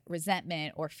like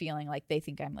resentment or feeling like they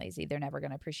think I'm lazy, they're never going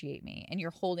to appreciate me, and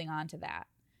you're holding on to that,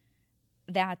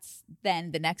 that's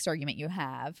then the next argument you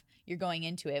have. You're going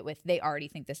into it with, they already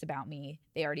think this about me,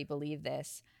 they already believe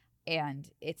this, and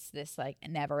it's this like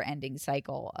never ending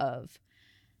cycle of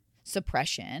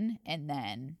suppression and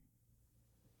then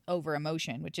over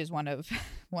emotion, which is one of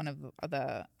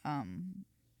the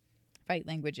fight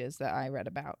languages that I read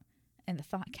about in the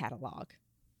Thought Catalog.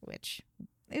 Which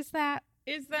is that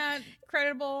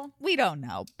credible? We don't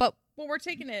know, but we're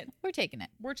taking it. We're taking it.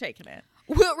 We're taking it.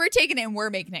 We're taking it, and we're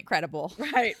making it credible,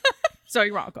 right? So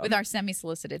you're welcome. With our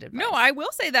semi-solicited advice. No, I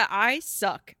will say that I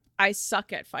suck. I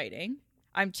suck at fighting.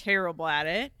 I'm terrible at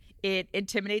it. It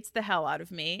intimidates the hell out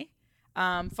of me.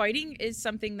 Fighting is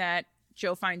something that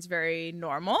Joe finds very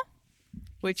normal,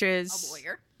 which is a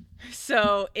lawyer.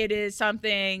 So it is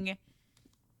something,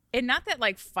 and not that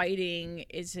like fighting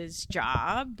is his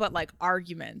job, but like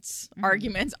arguments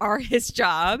are his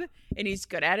job, and he's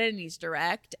good at it, and he's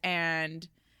direct, and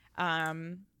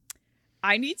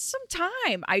I need some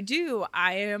time. I do.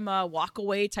 I am a walk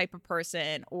away type of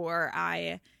person, or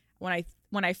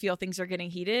when I feel things are getting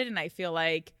heated and I feel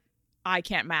like I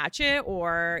can't match it,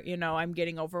 or, you know, I'm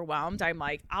getting overwhelmed, I'm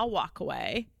like, I'll walk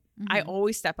away. I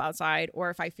always step outside.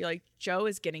 Or if I feel like Joe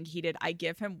is getting heated, I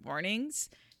give him warnings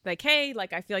like, hey,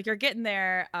 like, I feel like you're getting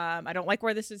there. I don't like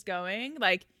where this is going.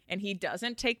 Like, and he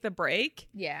doesn't take the break.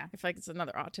 Yeah. I feel like it's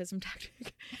another autism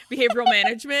tactic, behavioral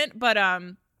management. But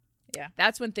yeah,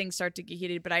 that's when things start to get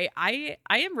heated. But I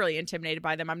am really intimidated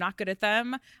by them. I'm not good at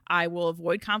them. I will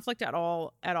avoid conflict at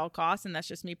all costs. And that's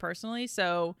just me personally.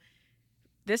 So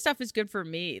this stuff is good for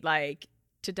me, like,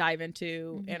 to dive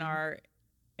into in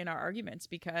Mm-hmm. our arguments,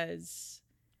 because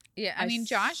Yeah, I mean,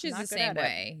 Josh is not the good same at it.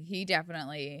 way. He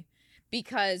definitely,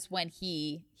 because when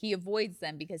he avoids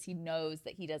them because he knows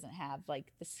that he doesn't have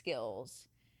like the skills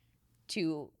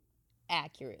to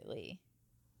accurately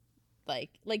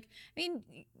like I mean,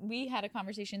 we had a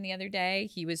conversation the other day.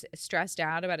 He was stressed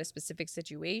out about a specific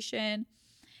situation,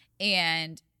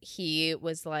 and he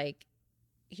was like,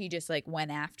 he just like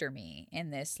went after me in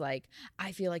this like,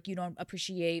 I feel like you don't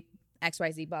appreciate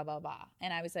XYZ blah blah blah.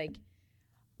 And I was like,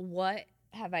 what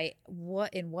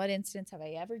in what instance have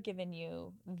I ever given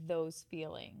you those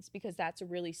feelings? Because that's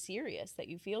really serious that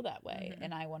you feel that way,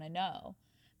 and I want to know.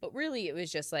 But really it was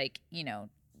just like, you know,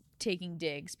 taking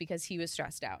digs because he was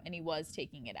stressed out, and he was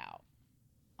taking it out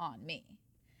on me.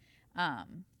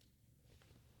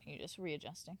 You're just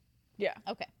readjusting. Yeah.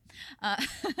 Okay.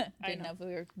 Didn't know if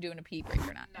we were doing a pee break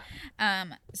or not.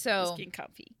 No. So Just getting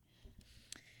comfy.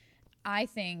 I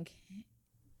think,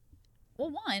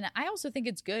 well, one, I also think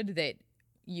it's good that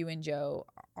you and Joe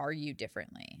argue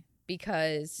differently,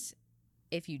 because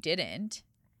if you didn't,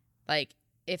 like,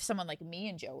 if someone like me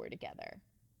and Joe were together,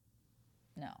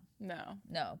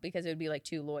 no, because it would be like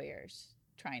two lawyers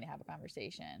trying to have a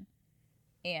conversation.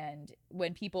 And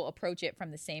when people approach it from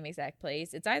the same exact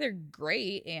place, it's either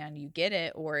great and you get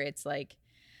it, or it's like,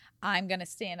 I'm going to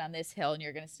stand on this hill and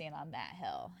you're going to stand on that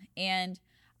hill. And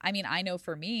I mean, I know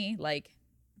for me, like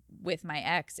with my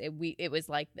ex, it was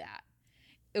like that.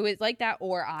 It was like that,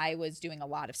 or I was doing a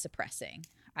lot of suppressing.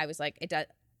 I was like,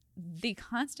 the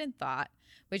constant thought,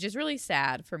 which is really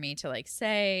sad for me to like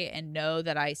say and know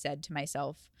that I said to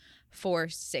myself for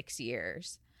 6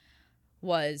 years,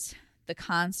 was the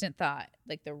constant thought,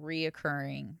 like the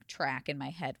reoccurring track in my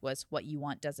head was, what you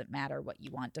want doesn't matter, what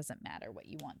you want doesn't matter, what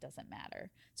you want doesn't matter.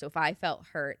 So if I felt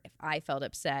hurt, if I felt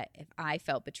upset, if I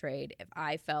felt betrayed, if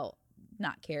I felt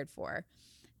not cared for,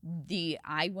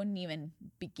 I wouldn't even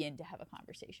begin to have a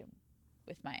conversation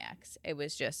with my ex. It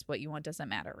was just, what you want doesn't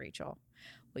matter, Rachel.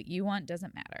 What you want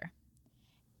doesn't matter.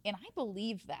 And I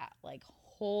believed that, like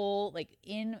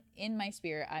in my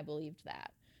spirit, I believed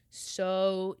that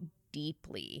so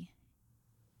deeply.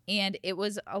 And it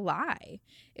was a lie.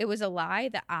 It was a lie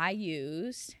that I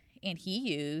used and he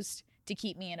used to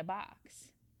keep me in a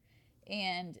box.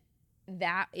 And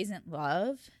that isn't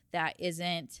love. That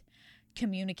isn't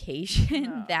communication.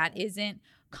 No. That isn't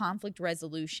conflict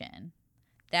resolution.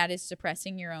 That is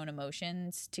suppressing your own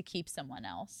emotions to keep someone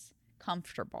else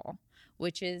comfortable,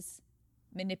 which is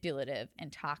manipulative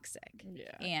and toxic.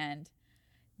 Yeah. And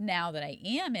now that I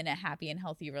am in a happy and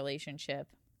healthy relationship,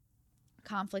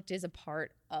 conflict is a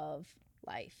part of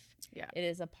life. Yeah. It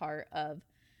is a part of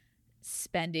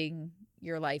spending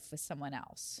your life with someone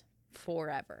else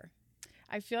forever.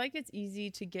 I feel like it's easy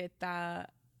to get the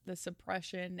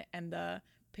suppression and the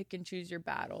pick and choose your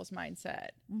battles mindset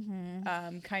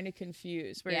kind of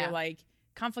confused, where you're like,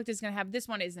 conflict is going to have, this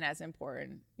one isn't as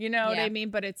important. You know what I mean?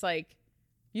 But it's like,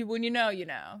 when you know, you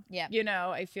know. Yeah. You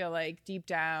know, I feel like deep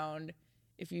down,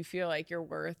 if you feel like your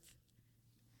worth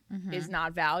is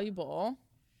not valuable,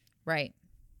 right,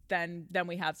 then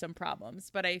we have some problems.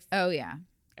 But I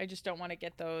just don't want to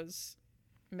get those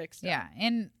mixed up. Yeah.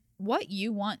 And what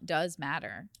you want does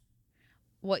matter.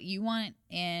 What you want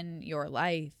in your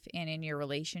life and in your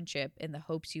relationship and the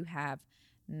hopes you have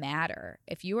matter.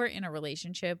 If you are in a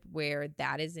relationship where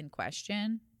that is in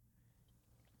question,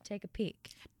 take a peek.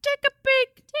 Take a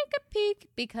peek. Take a peek,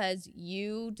 because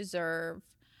you deserve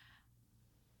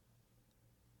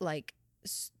like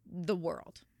the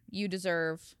world. You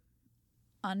deserve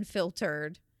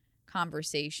unfiltered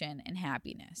conversation and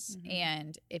happiness.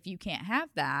 And if you can't have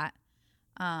that,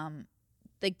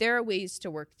 like, there are ways to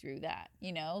work through that,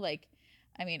 you know, like,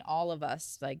 I mean, all of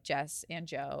us, like Jess and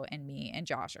Joe and me and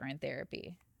Josh, are in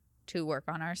therapy to work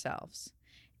on ourselves.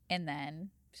 And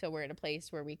then, so we're at a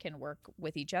place where we can work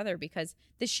with each other, because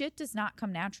the shit does not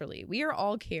come naturally. We are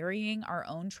all carrying our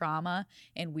own trauma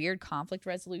and weird conflict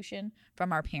resolution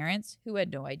from our parents, who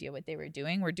had no idea what they were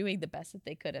doing. We're doing the best that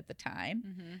they could at the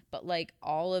time. But like,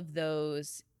 all of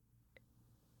those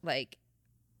like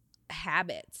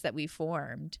habits that we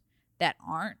formed that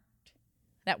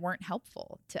weren't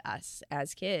helpful to us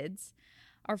as kids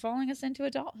are following us into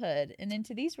adulthood and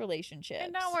into these relationships.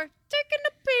 And now we're taking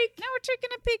a peek. Now we're taking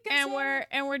a peek,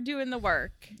 And we're doing the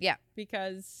work. Yeah.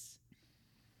 Because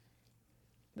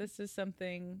this is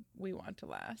something we want to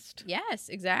last. Yes,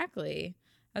 exactly.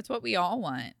 That's what we all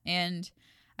want. And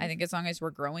I think as long as we're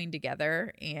growing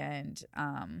together and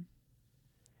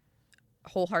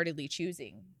wholeheartedly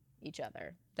choosing each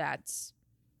other, that's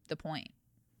the point.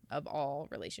 of all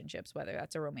relationships, whether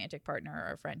that's a romantic partner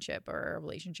or a friendship or a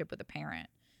relationship with a parent.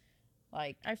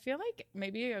 Like, I feel like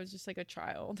maybe I was just like a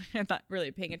child and not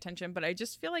really paying attention, but I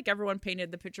just feel like everyone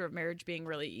painted the picture of marriage being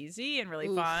really easy and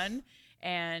really fun.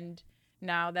 And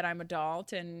now that I'm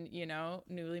adult and, you know,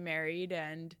 newly married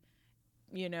and,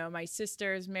 you know, my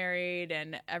sister's married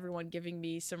and everyone giving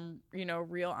me some, you know,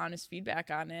 real honest feedback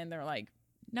on it. And they're like,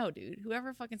 no, dude,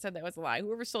 whoever fucking said that was a lie.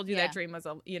 Whoever sold you that dream was,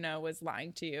 you know, was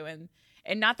lying to you. And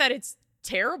not that it's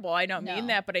terrible. I don't mean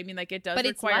that, but I mean, like, it does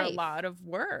require a lot of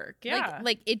work. Yeah.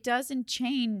 Like it doesn't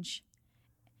change.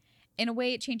 In a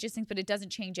way, it changes things, but it doesn't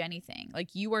change anything.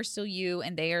 Like, you are still you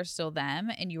and they are still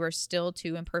them, and you are still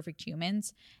two imperfect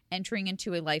humans entering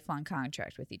into a lifelong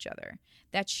contract with each other.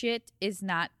 That shit is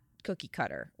not cookie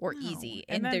cutter or easy.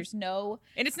 And there's no...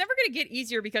 And it's never going to get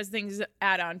easier because things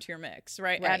add on to your mix,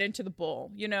 right? Add into the bowl,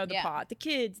 you know, the pot, the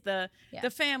kids, the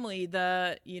family,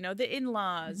 the, you know, the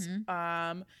in-laws.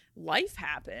 Life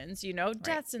happens, you know,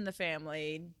 deaths in the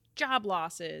family, job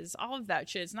losses, all of that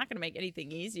shit. It's not going to make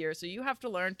anything easier. So you have to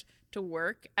learn to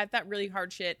work at that really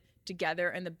hard shit together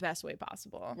in the best way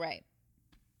possible. Right.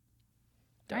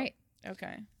 Dope. Right.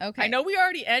 Okay. Okay. I know we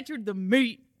already entered the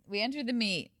meat. We entered the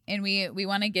meat, and we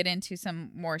want to get into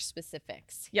some more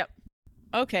specifics. Yep.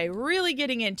 Okay, really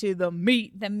getting into the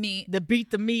meat. The meat. The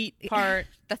beat the meat part.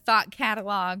 The thought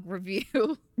catalog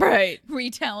review. Right.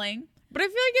 Retelling. But I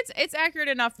feel like it's accurate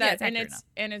enough that it's accurate enough.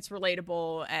 And it's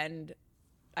relatable, and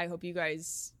I hope you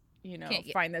guys, you know,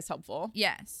 find this helpful.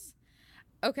 Yes.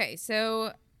 Okay,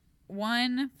 so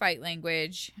one fight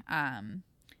language,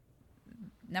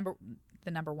 number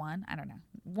one, I don't know.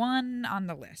 One on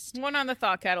the list. One on the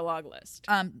thought catalog list.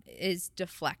 Is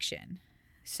deflection.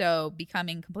 So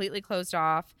becoming completely closed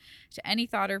off to any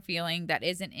thought or feeling that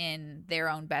isn't in their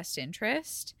own best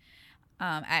interest.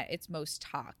 At its most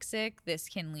toxic, this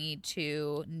can lead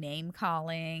to name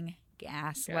calling,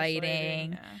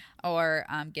 gaslighting, or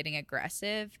getting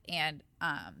aggressive. And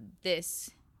this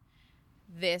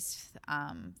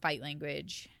fight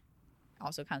language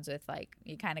also comes with, like,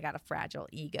 you kind of got a fragile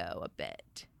ego a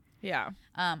bit. Yeah.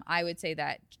 I would say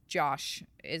that Josh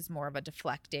is more of a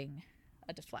deflectioner.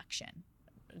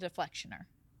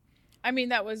 I mean,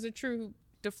 that was a true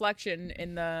deflection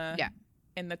in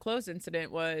the clothes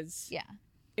incident. It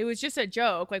was just a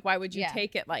joke. Like, why would you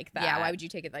take it like that? Yeah, why would you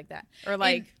take it like that? Or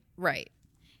like, right.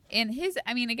 And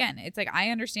I mean, again, it's like, I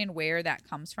understand where that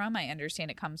comes from. I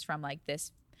understand it comes from, like,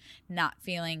 this not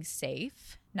feeling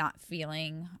safe, not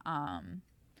feeling,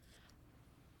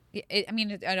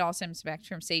 it all stems back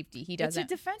from safety. He doesn't.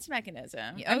 It's a defense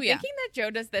mechanism. I'm thinking that Joe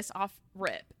does this off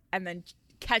rip and then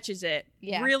catches it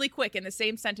really quick in the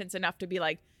same sentence enough to be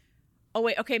like, oh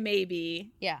wait, okay,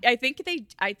 maybe. Yeah. I think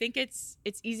it's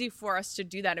easy for us to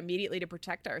do that immediately to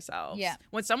protect ourselves. Yeah.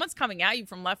 When someone's coming at you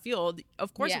from left field,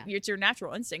 of course it's your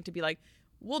natural instinct to be like,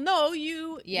 well, no,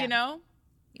 you know.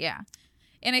 Yeah.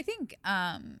 And I think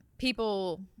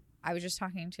I was just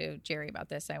talking to Jerry about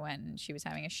this. I went, and she was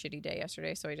having a shitty day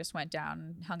yesterday, so I just went down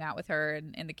and hung out with her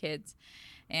and the kids.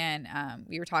 And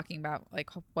we were talking about, like,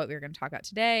 what we were going to talk about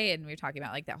today, and we were talking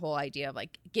about, like, that whole idea of,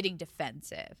 like, getting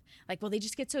defensive. Like, well, they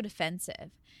just get so defensive.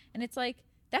 And it's like,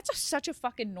 that's such a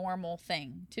fucking normal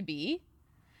thing to be.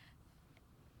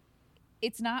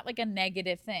 It's not, like, a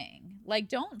negative thing. Like,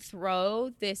 don't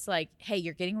throw this, like, hey,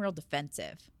 you're getting real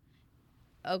defensive.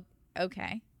 Oh,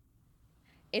 okay.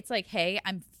 It's like, hey,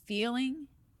 I'm feeling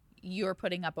you're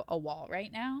putting up a wall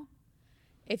right now.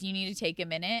 If you need to take a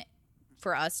minute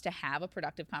for us to have a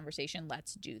productive conversation,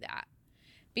 let's do that.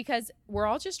 Because we're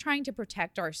all just trying to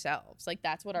protect ourselves. Like,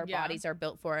 that's what our bodies are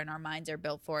built for and our minds are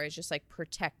built for, is just, like,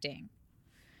 protecting,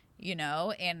 you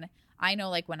know? And I know,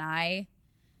 like, when I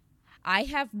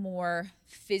have more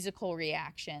physical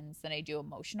reactions than I do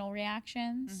emotional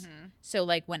reactions. Mm-hmm. So,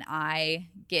 like, when I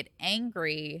get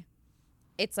angry,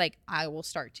 it's like I will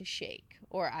start to shake,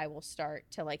 or I will start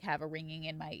to, like, have a ringing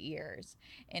in my ears.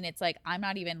 And it's like, I'm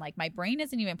not even, like, my brain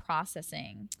isn't even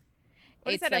processing.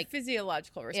 What is that, like, a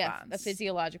physiological response? Yeah, a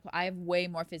physiological. I have way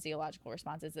more physiological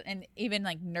responses. And even,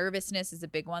 like, nervousness is a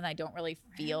big one. I don't really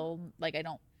feel, like,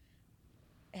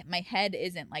 my head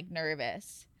isn't, like,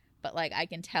 nervous, but, like, I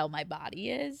can tell my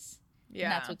body is. Yeah.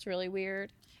 And that's what's really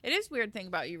weird. It is a weird thing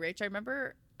about you, Rach. I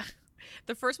remember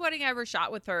the first wedding I ever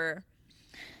shot with her,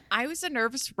 I was a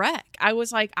nervous wreck. I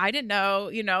was like, I didn't know,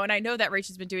 you know, and I know that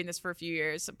Rachel's been doing this for a few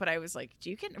years, but I was like,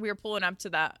 we were pulling up to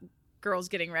that girls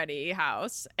getting ready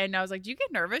house, and I was like, do you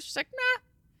get nervous? She's like, nah.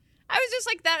 I was just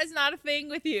like, that is not a thing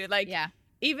with you. Like,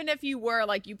 even if you were,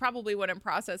 like, you probably wouldn't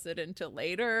process it until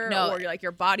later, or like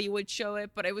your body would show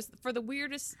it. But it was for the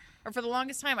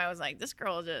longest time, I was like, this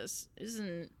girl just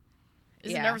isn't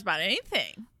isn't nervous about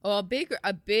anything. Well,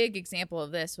 a big example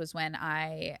of this was when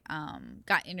I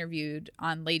got interviewed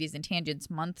on Ladies and Tangents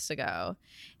months ago,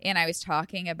 and I was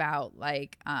talking about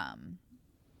like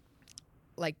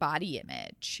body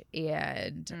image,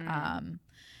 and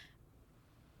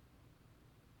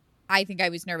I think I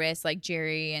was nervous. Like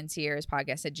Jerry and Sierra's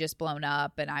podcast had just blown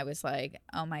up, and I was like,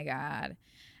 oh my God.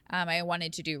 I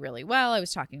wanted to do really well. I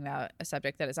was talking about a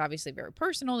subject that is obviously very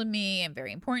personal to me and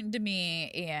very important to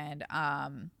me. And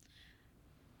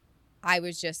I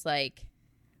was just like,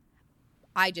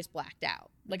 I just blacked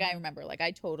out. Like, I remember, like,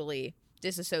 I totally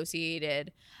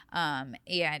disassociated. And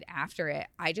after it,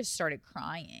 I just started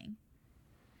crying.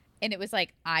 And it was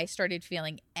like, I started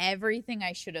feeling everything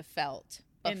I should have felt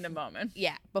in the moment.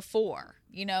 Yeah, before.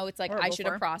 You know, it's like I should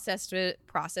have processed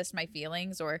my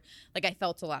feelings, or like I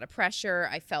felt a lot of pressure.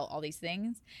 I felt all these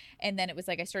things. And then it was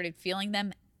like I started feeling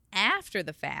them after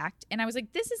the fact. And I was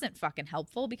like, this isn't fucking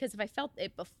helpful, because if I felt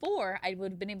it before, I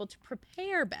would have been able to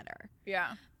prepare better.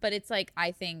 Yeah. But it's like,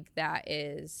 I think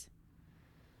that's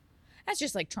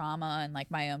just like trauma and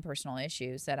like my own personal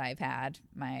issues that I've had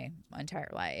my entire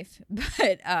life.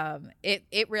 But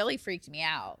it really freaked me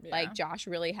out. Yeah. Like Josh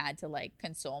really had to like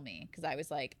console me, because I was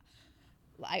like,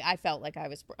 I felt like I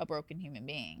was a broken human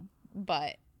being.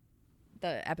 But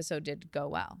the episode did go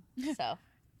well. So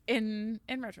in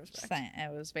retrospect,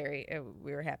 it was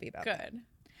we were happy about that.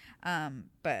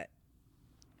 Good.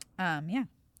 Yeah.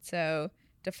 So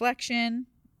deflection,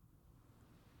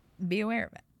 be aware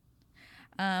of it.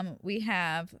 We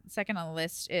have, second on the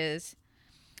list is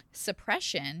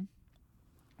suppression,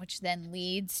 which then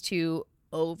leads to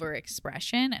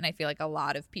overexpression. And I feel like a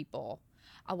lot of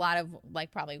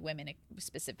like probably women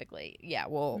specifically,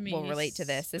 will relate to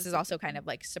this. This is also kind of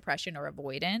like suppression or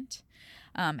avoidant.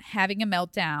 Having a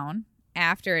meltdown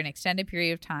after an extended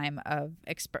period of time of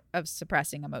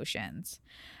suppressing emotions.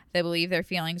 They believe their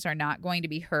feelings are not going to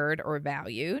be heard or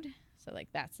valued. So like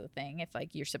that's the thing. If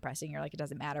like you're suppressing, you're like, it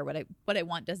doesn't matter. What I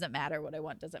want doesn't matter. What I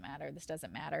want doesn't matter. This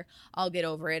doesn't matter. I'll get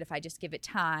over it. If I just give it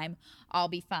time, I'll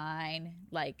be fine.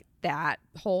 Like that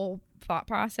whole thought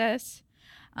process.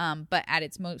 But at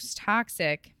its most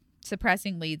toxic,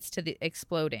 suppressing leads to the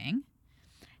exploding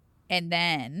and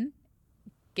then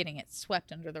getting it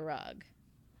swept under the rug,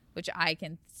 which I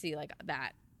can see like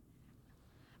that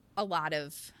a lot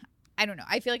of. I don't know.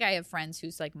 I feel like I have friends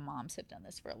whose like moms have done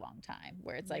this for a long time,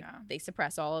 where it's like they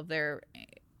suppress all of their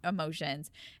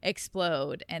emotions,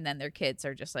 explode, and then their kids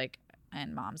are just like,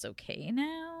 and mom's okay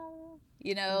now,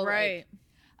 you know? Right.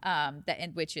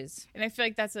 Which is, and I feel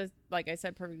like that's like I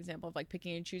said, perfect example of like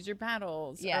picking and choose your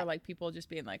battles, or like people just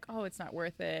being like, oh, it's not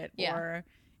worth it, or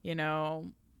you know,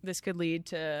 this could lead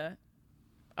to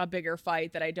a bigger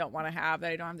fight that I don't want to have,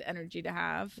 that I don't have the energy to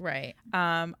have. Right.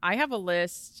 I have a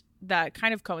list that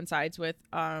kind of coincides with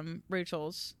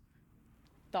Rachel's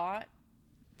thought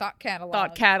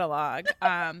catalog.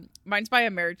 Mine's by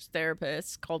a marriage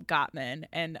therapist called Gottman,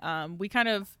 and we kind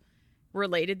of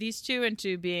related these two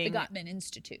into being the Gottman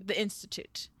Institute. The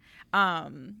Institute.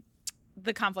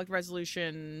 The conflict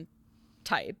resolution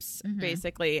types,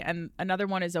 basically, and another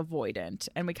one is avoidant,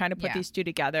 and we kind of put these two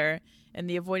together. And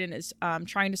the avoidant is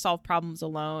trying to solve problems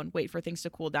alone, wait for things to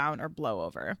cool down or blow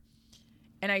over.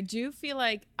 And I do feel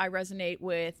like I resonate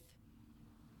with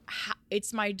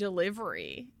it's my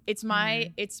delivery. It's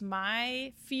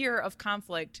my fear of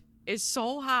conflict is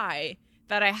so high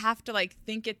that I have to like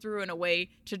think it through in a way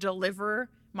to deliver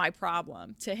my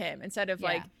problem to him instead of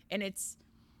like, and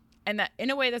that in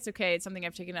a way that's okay. It's something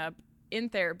I've taken up in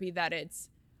therapy, that it's,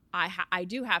 I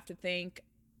do have to think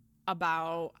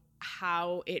about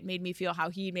how it made me feel, how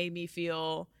he made me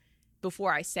feel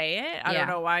before I say it. I don't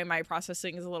know why my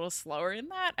processing is a little slower in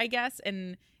that, I guess.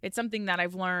 And it's something that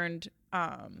I've learned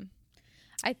to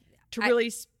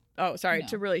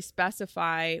really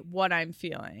specify what I'm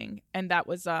feeling. And that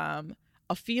was a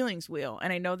feelings wheel.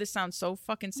 And I know this sounds so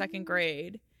fucking second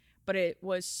grade, but it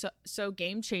was so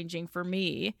game changing for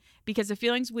me, because the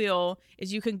feelings wheel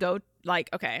is you can go like,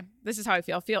 okay, this is how I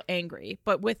feel angry.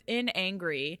 But within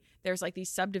angry, there's like these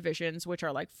subdivisions, which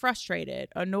are like frustrated,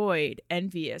 annoyed,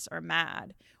 envious, or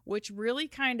mad, which really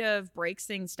kind of breaks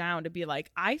things down to be like,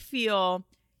 I feel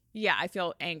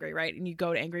angry, right? And you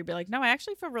go to angry, be like, no, I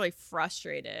actually feel really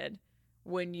frustrated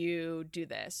when you do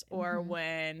this, or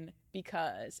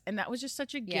because, and that was just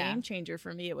such a game changer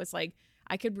for me. It was like,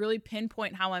 I could really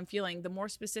pinpoint how I'm feeling. The more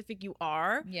specific you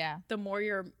are, the more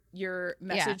your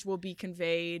message will be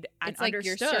conveyed and it's like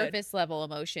understood. Your surface level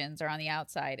emotions are on the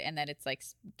outside, and then it's like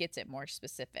gets it more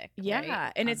specific. Yeah.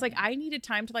 Right? And it's like I needed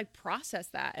time to like process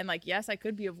that. And like, yes, I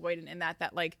could be avoidant in that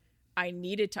like I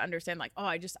needed to understand, like, oh,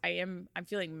 I'm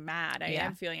feeling mad. I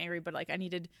am feeling angry, but like I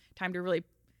needed time to really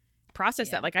process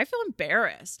that. Like I feel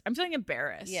embarrassed. I'm feeling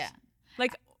embarrassed. Yeah.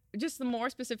 Like just the more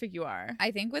specific you are.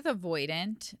 I think with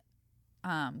avoidant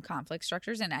conflict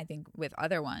structures, and I think with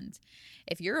other ones,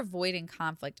 if you're avoiding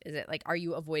conflict, is it like, are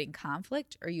you avoiding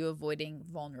conflict or are you avoiding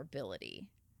vulnerability?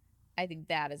 I think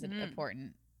that is an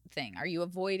important thing. Are you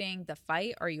avoiding the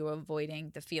fight or are you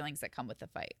avoiding the feelings that come with the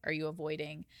fight? Are you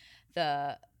avoiding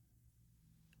the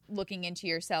looking into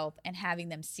yourself and having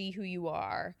them see who you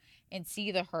are and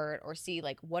see the hurt, or see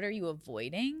like, what are you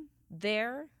avoiding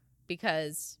there?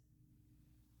 Because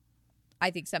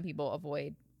I think some people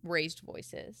avoid raised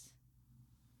voices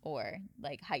or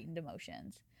like heightened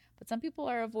emotions, but some people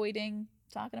are avoiding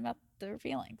talking about their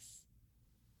feelings.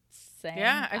 Saying,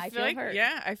 I feel like hurt.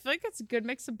 I feel like it's a good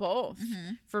mix of both.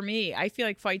 For me, I feel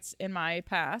like fights in my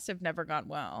past have never gone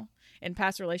well. In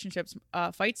past relationships,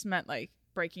 fights meant like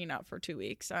breaking up for 2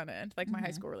 weeks on end. Like my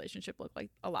high school relationship looked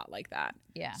like a lot like that.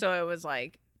 Yeah. So it was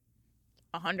like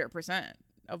 100%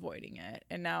 avoiding it.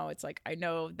 And now it's like, I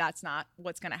know that's not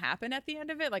what's going to happen at the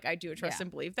end of it. Like I do trust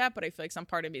and believe that, but I feel like some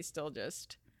part of me is still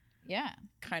just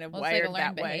kind of wired like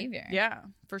that behavior. way. Yeah,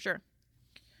 for sure.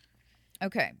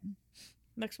 Okay.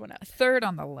 Next one up. Third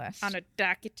on the list. On a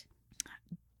docket.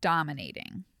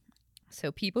 Dominating. So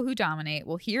people who dominate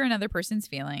will hear another person's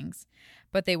feelings,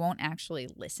 but they won't actually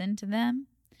listen to them.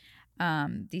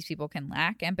 These people can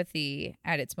lack empathy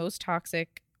at its most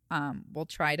toxic, will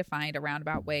try to find a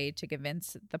roundabout way to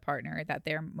convince the partner that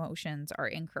their emotions are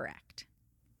incorrect.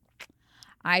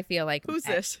 I feel like who's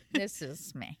this? This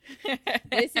is me.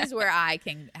 This is where I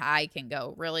can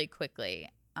go really quickly.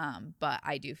 But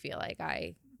I do feel like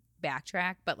I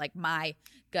backtrack. But like my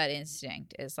gut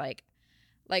instinct is like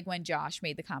when Josh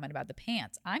made the comment about the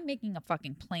pants, I'm making a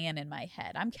fucking plan in my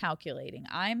head. I'm calculating.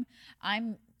 I'm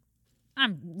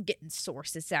getting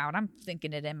sources out. I'm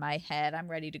thinking it in my head. I'm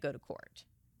ready to go to court.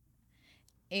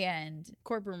 And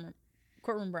courtroom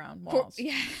brown walls.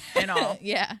 And all.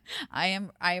 Yeah. I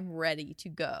am ready to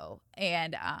go.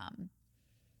 And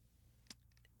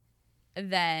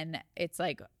then it's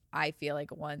like, I feel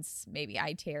like once maybe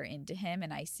I tear into him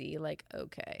and I see like,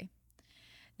 okay,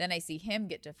 then I see him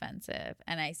get defensive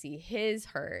and I see his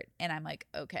hurt, and I'm like,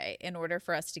 okay, in order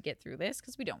for us to get through this,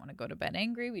 because we don't want to go to bed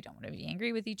angry, we don't want to be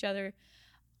angry with each other,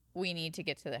 we need to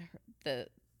get to the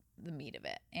meat of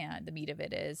it. And the meat of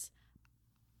it is,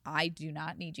 I do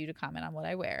not need you to comment on what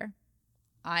I wear.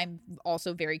 I'm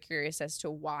also very curious as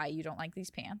to why you don't like these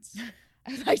pants.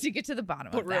 I'd like to get to the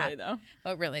bottom of that.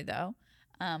 But really though,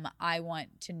 I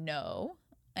want to know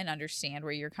and understand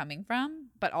where you're coming from,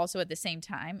 but also at the same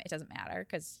time, it doesn't matter,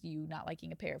 because you not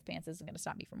liking a pair of pants isn't going to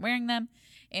stop me from wearing them.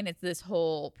 And it's this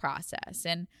whole process.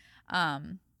 And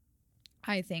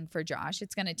I think for Josh,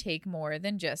 it's going to take more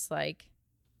than just like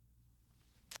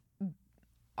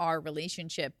our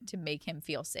relationship to make him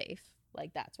feel safe.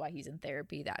 Like that's why he's in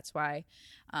therapy. That's why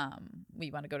we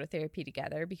want to go to therapy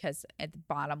together, because at the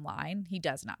bottom line, he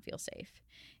does not feel safe.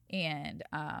 And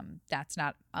that's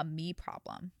not a me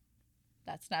problem.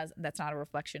 That's not a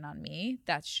reflection on me.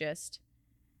 That's just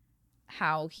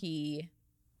how he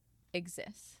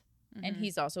exists. And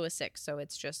he's also a 6, so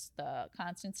it's just the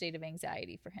constant state of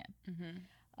anxiety for him,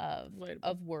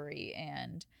 of worry.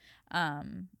 And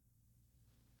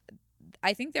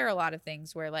I think there are a lot of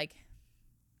things where like,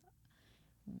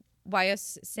 why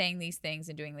us saying these things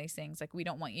and doing these things, like we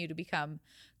don't want you to become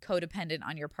codependent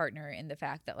on your partner in the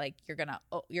fact that like you're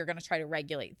gonna try to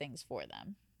regulate things for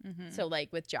them. So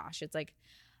like with Josh, it's like,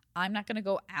 I'm not gonna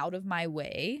go out of my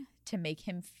way to make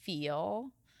him feel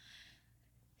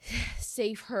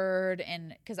safe, heard,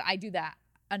 and because I do that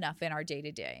enough in our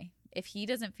day-to-day. If he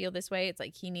doesn't feel this way, it's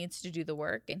like he needs to do the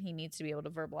work and he needs to be able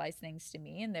to verbalize things to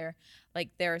me. And there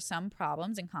are some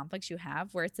problems and conflicts you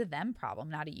have where it's a them problem,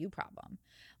 not a you problem.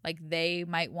 Like they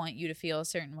might want you to feel a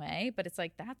certain way, but it's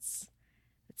like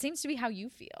it seems to be how you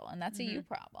feel, and that's a you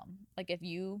problem. Like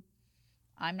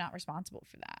I'm not responsible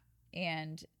for that.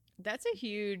 And that's a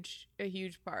huge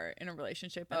part in a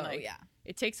relationship. And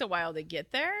it takes a while to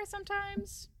get there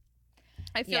sometimes.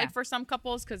 I feel like for some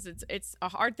couples, because it's a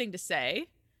hard thing to say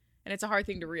and it's a hard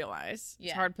thing to realize.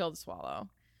 It's a hard pill to swallow.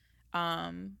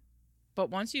 But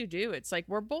once you do, it's like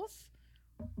we're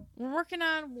working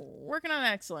on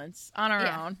excellence on our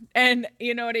own. And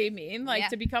you know what I mean? Like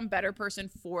to become a better person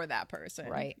for that person.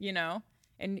 Right. You know?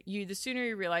 And the sooner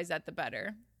you realize that, the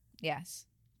better. Yes.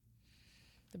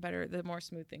 The more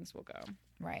smooth things will go.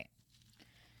 Right.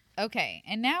 Okay.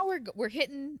 And now we're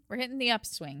hitting the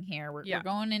upswing here. We're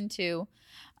going into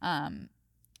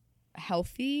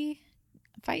healthy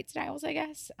fight styles, I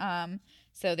guess.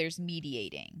 So there's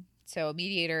mediating. So a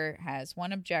mediator has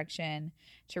one objection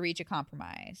to reach a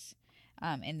compromise.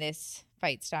 In this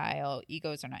fight style,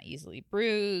 egos are not easily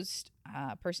bruised.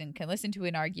 A person can listen to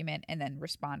an argument and then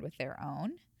respond with their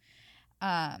own.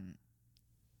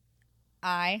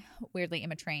 I weirdly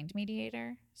am a trained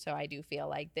mediator, so I do feel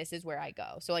like this is where I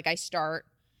go. So like I start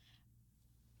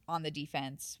on the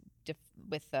defense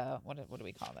with the what do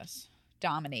we call this?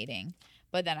 Dominating.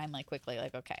 But then I'm like quickly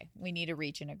like, okay, we need to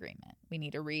reach an agreement. We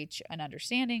need to reach an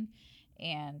understanding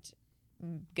and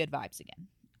good vibes again.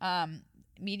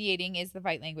 Mediating is the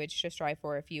fight language to strive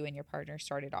for if you and your partner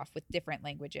started off with different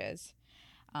languages.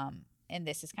 And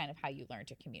this is kind of how you learn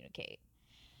to communicate.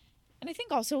 And I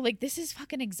think also like this is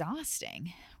fucking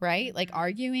exhausting, right? Mm-hmm. Like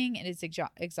arguing it is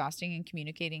exhausting and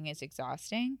communicating is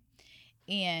exhausting.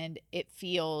 And it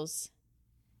feels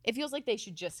like they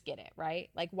should just get it, right?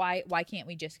 Like why can't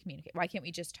we just communicate? Why can't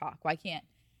we just talk?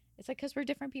 It's like because we're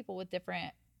different people with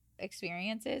different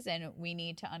experiences and we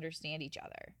need to understand each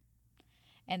other.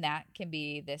 And that can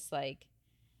be this like,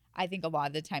 I think a lot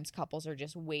of the times couples are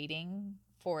just waiting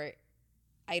for,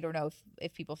 I don't know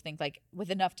if people think like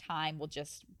with enough time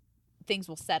things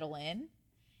will settle in,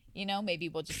 maybe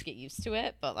we'll just get used to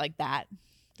it. But like that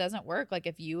doesn't work. Like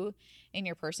if you and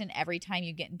your person, every time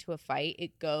you get into a fight,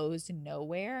 it goes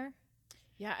nowhere.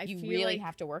 Yeah, you really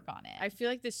have to work on it. I feel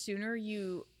like the sooner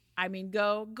go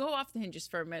off the hinges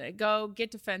for a minute. Go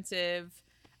get defensive,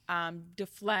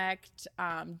 deflect,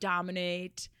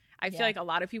 dominate. I feel like a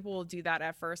lot of people will do that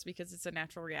at first because it's a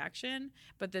natural reaction.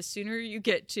 But the sooner you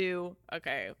get to,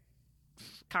 okay,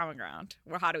 common ground,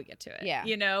 well, how do we get to it?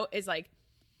 Yeah. Is like,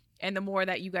 and the more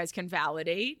that you guys can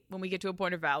validate, when we get to a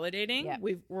point of validating,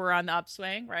 we're on the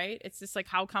upswing, right? It's just like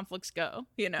how conflicts go,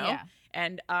 Yeah.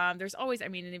 And there's always,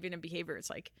 and even in behavior,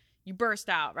 it's like you burst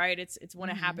out, right? It's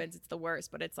when it happens, it's the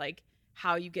worst. But it's like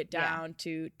how you get down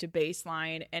to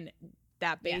baseline, and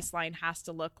that baseline has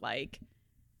to look like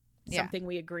something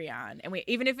we agree on. And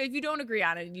even if you don't agree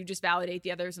on it and you just validate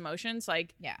the other's emotions,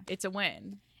 like it's a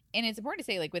win. And it's important to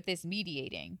say, like, with this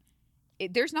mediating,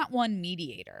 there's not one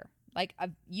mediator. Like,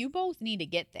 you both need to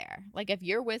get there. Like, if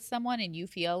you're with someone and you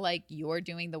feel like you're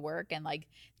doing the work and, like,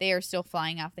 they are still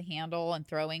flying off the handle and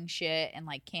throwing shit and,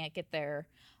 like, can't get their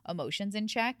emotions in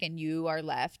check and you are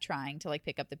left trying to, like,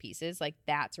 pick up the pieces, like,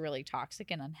 that's really toxic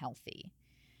and unhealthy.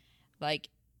 Like,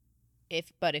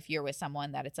 if you're with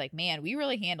someone that it's like, man, we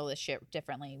really handle this shit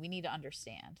differently. We need to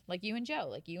understand. Like you and Joe.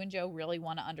 Like, you and Joe really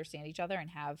want to understand each other and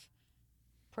have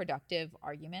productive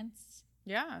arguments.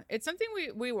 Yeah, it's something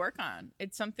we work on.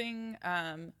 It's something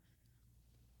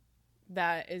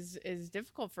that is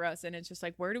difficult for us, and it's just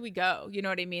like, where do we go? You know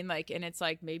what I mean? Like, and it's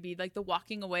like maybe like the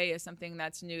walking away is something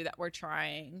that's new that we're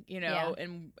trying,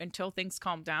 and until things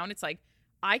calm down, it's like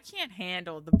I can't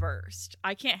handle the burst.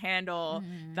 I can't handle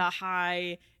the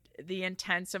high, the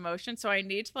intense emotion. So I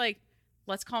need to like,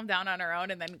 let's calm down on our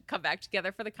own and then come back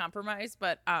together for the compromise.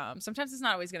 But sometimes it's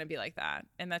not always going to be like that.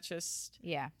 And that's just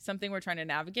something we're trying to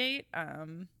navigate.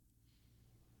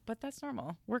 But that's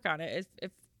normal. Work on it.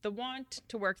 If the want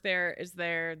to work there is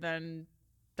there, then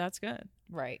that's good.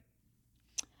 Right.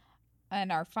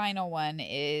 And our final one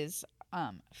is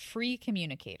free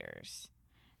communicators.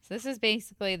 So this is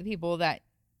basically the people that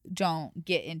don't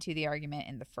get into the argument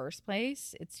in the first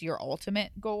place. It's your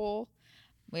ultimate goal,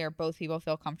 where both people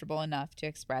feel comfortable enough to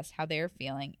express how they're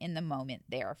feeling in the moment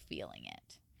they are feeling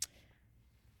it.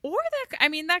 Or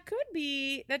that could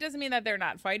be, that doesn't mean that they're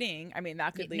not fighting.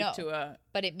 That could lead to a...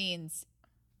 But it means,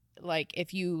 like,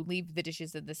 if you leave the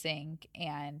dishes in the sink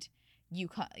and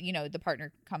the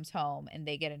partner comes home and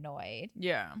they get annoyed.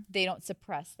 Yeah. They don't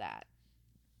suppress that.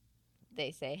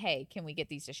 They say, hey, can we get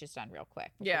these dishes done real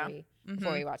quick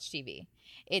before we watch TV?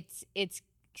 It's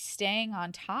staying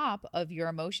on top of your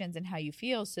emotions and how you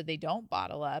feel so they don't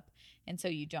bottle up and so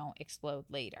you don't explode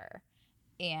later.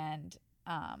 And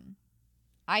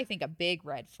I think a big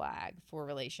red flag for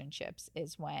relationships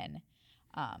is when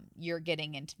you're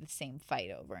getting into the same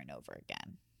fight over and over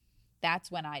again. That's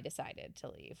when I decided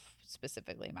to leave,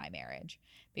 specifically my marriage,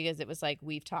 because it was like,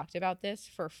 we've talked about this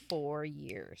for 4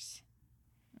 years.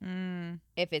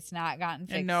 If it's not gotten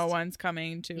fixed, and no one's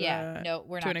coming to an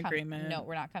agreement. No,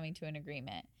 we're not coming to an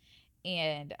agreement.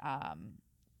 And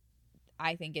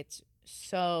I think it's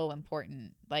so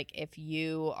important. Like, if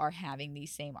you are having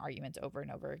these same arguments over and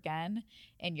over again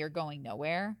and you're going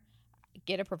nowhere,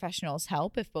 get a professional's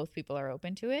help if both people are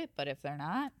open to it. But if they're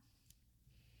not,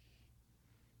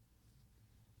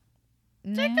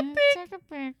 take a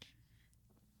pick.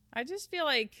 I just feel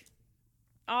like,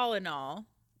 all in all,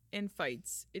 in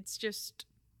fights, it's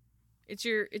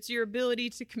your ability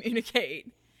to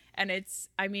communicate. And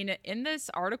in this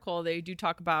article they do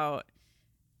talk about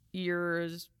your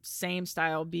same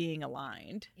style being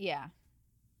aligned. Yeah.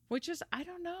 Which is, I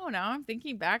don't know. Now I'm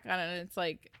thinking back on it, and it's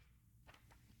like,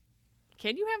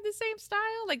 can you have the same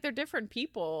style? Like, they're different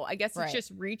people. I guess it's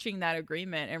just reaching that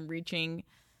agreement and reaching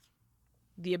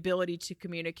the ability to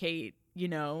communicate, you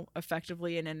know,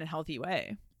 effectively and in a healthy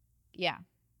way. Yeah.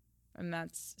 And that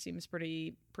seems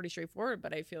pretty straightforward,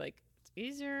 but I feel like it's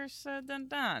easier said than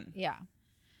done. Yeah.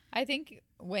 I think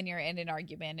when you're in an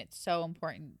argument, it's so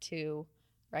important to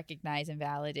recognize and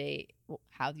validate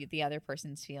how the other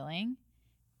person's feeling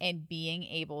and being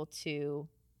able to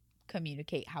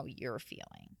communicate how you're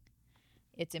feeling.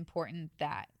 It's important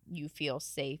that you feel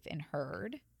safe and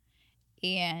heard,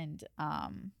 and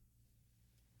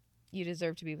you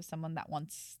deserve to be with someone that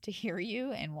wants to hear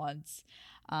you and wants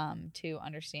to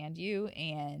understand you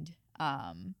and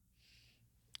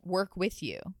work with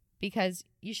you, because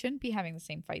you shouldn't be having the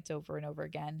same fights over and over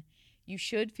again. You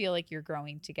should feel like you're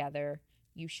growing together.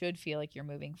 You should feel like you're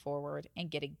moving forward and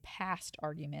getting past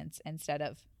arguments instead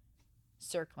of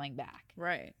circling back.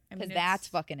 Right. Because that's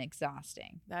fucking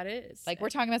exhausting. That is. Like, we're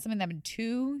talking about something that happened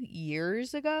 2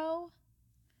 years ago.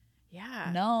 Yeah.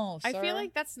 No, sir. I feel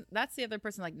like that's the other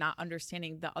person, like, not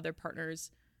understanding the other partner's,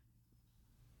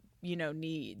 you know,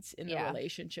 needs in the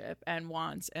relationship and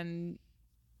wants and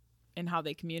how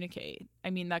they communicate. I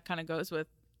mean, that kind of goes with,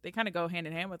 they kind of go hand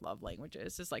in hand with love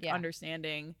languages. It's like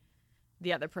understanding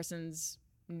the other person's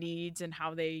needs and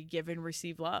how they give and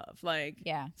receive love. Like,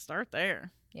 start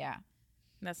there. Yeah.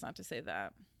 And that's not to say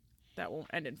that won't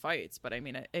end in fights, but I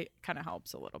mean, it kind of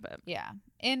helps a little bit. Yeah.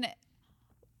 And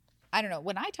I don't know,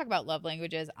 when I talk about love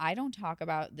languages, I don't talk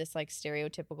about this like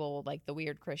stereotypical, like the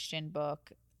weird Christian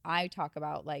book. I talk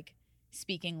about like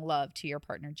speaking love to your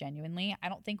partner genuinely. I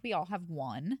don't think we all have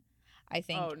one. I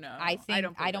think,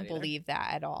 I don't believe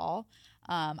that at all.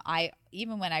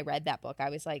 Even when I read that book, I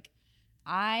was like,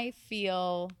 I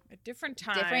feel at different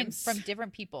times from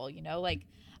different people, you know, like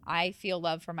I feel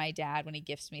love for my dad when he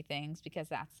gifts me things because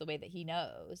that's the way that he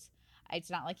knows.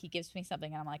 It's not like he gives me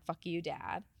something and I'm like, fuck you,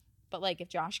 dad. But like if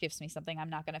Josh gives me something, I'm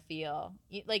not going to feel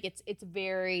like it's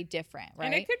very different, right?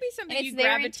 And it could be something and you it's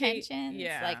their gravitate. intentions.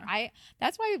 Yeah. Like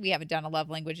that's why we haven't done a love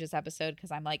languages episode,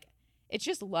 because I'm like, it's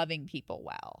just loving people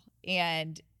well.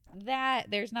 And that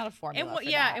there's not a formula for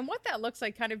that. And what that looks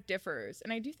like kind of differs.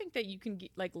 And I do think that you can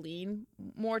like lean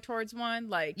more towards one,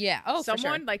 like someone for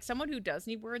sure. like someone who does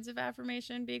need words of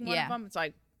affirmation being one of them. It's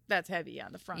like, that's heavy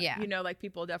on the front. Yeah. You know, like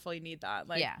people definitely need that.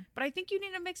 Like, but I think you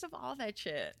need a mix of all that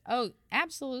shit. Oh,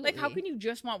 absolutely. Like, how can you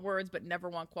just want words but never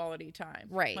want quality time?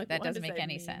 Right. Like, that doesn't make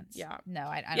any sense. Yeah. No,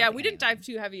 I don't we didn't dive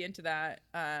too heavy into that.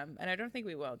 And I don't think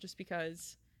we will, just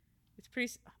because it's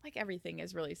pretty, like, everything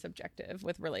is really subjective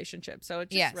with relationships. So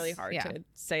it's just really hard to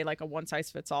say like a one size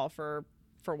fits all for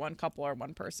one couple or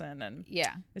one person. And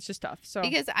it's just tough. So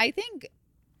because I think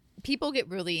people get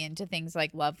really into things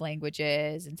like love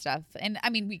languages and stuff. And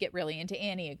I mean, we get really into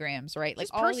Enneagrams, right? Like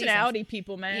just personality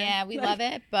people, man. Yeah, we love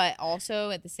it. But also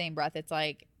at the same breath, it's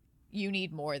like, you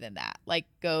need more than that. Like,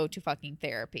 go to fucking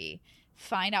therapy.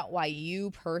 Find out why you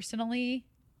personally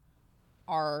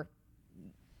are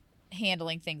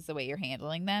handling things the way you're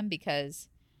handling them, because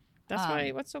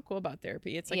that's what's so cool about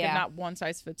therapy. It's like not one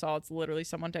size fits all. It's literally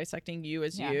someone dissecting you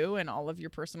as you and all of your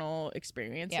personal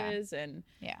experiences and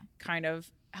kind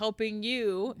of helping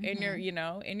you in your, you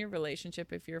know, in your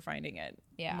relationship if you're finding it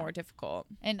more difficult.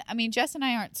 And I mean, Jess and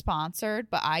I aren't sponsored,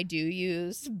 but I do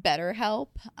use BetterHelp.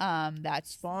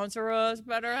 That's sponsor us,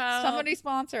 BetterHelp. Somebody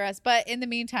sponsor us. But in the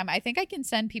meantime, I think I can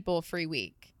send people a free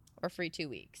week or free 2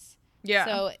 weeks. Yeah.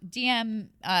 So DM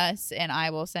us and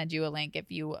I will send you a link if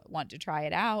you want to try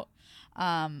it out.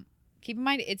 Keep in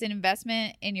mind, it's an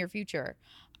investment in your future.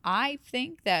 I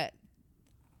think that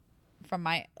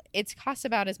it's costs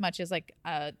about as much as like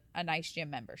a nice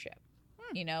gym membership,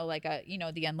 you know, like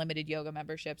the unlimited yoga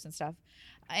memberships and stuff.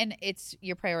 And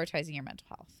you're prioritizing your mental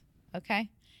health. Okay.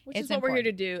 Which is what we're here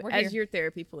to do as your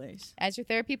therapy police. As your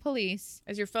therapy police.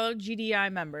 As your fellow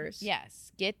GDI members.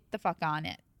 Yes. Get the fuck on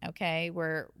it. Okay.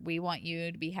 We want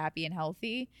you to be happy and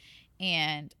healthy.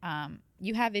 And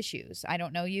you have issues. I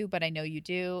don't know you, but I know you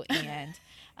do. And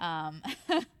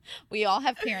we all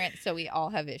have parents, so we all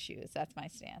have issues. That's my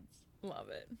stance. Love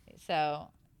it. So,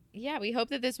 yeah, we hope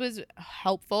that this was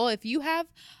helpful. If you have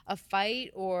a fight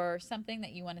or something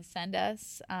that you want to send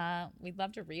us, we'd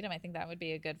love to read them. I think that would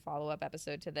be a good follow-up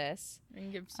episode to this.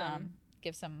 And give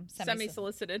some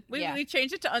semi-solicited. We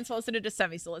changed it to unsolicited to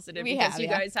semi-solicited because you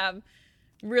guys have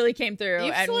really came through.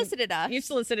 You've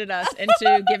solicited us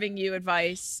into giving you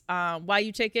advice. Why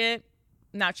you take it,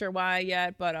 not sure why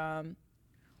yet, but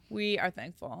we are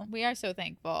thankful. We are so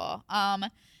thankful.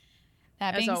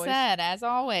 That being said, as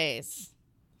always,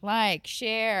 Like,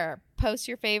 share, post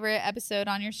your favorite episode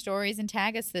on your stories and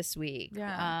tag us this week.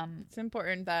 Yeah. It's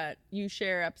important that you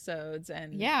share episodes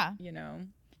and, Yeah. you know,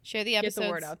 share the get episodes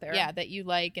the word out there. Yeah, that you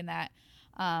like and that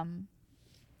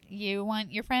you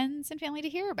want your friends and family to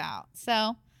hear about.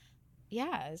 So,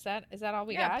 yeah, is that all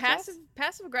we got?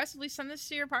 Passive aggressively send this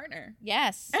to your partner.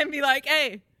 Yes. And be like,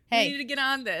 hey, Hey. we need to get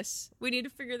on this. We need to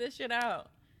figure this shit out.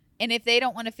 And if they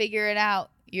don't want to figure it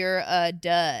out, you're a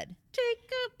dud. Take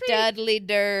a peek. Dudley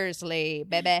Dursley,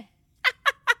 baby.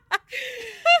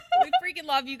 We freaking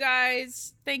love you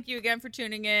guys. Thank you again for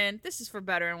tuning in. This is For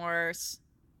Better and Worse.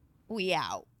 We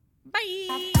out.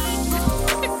 Bye.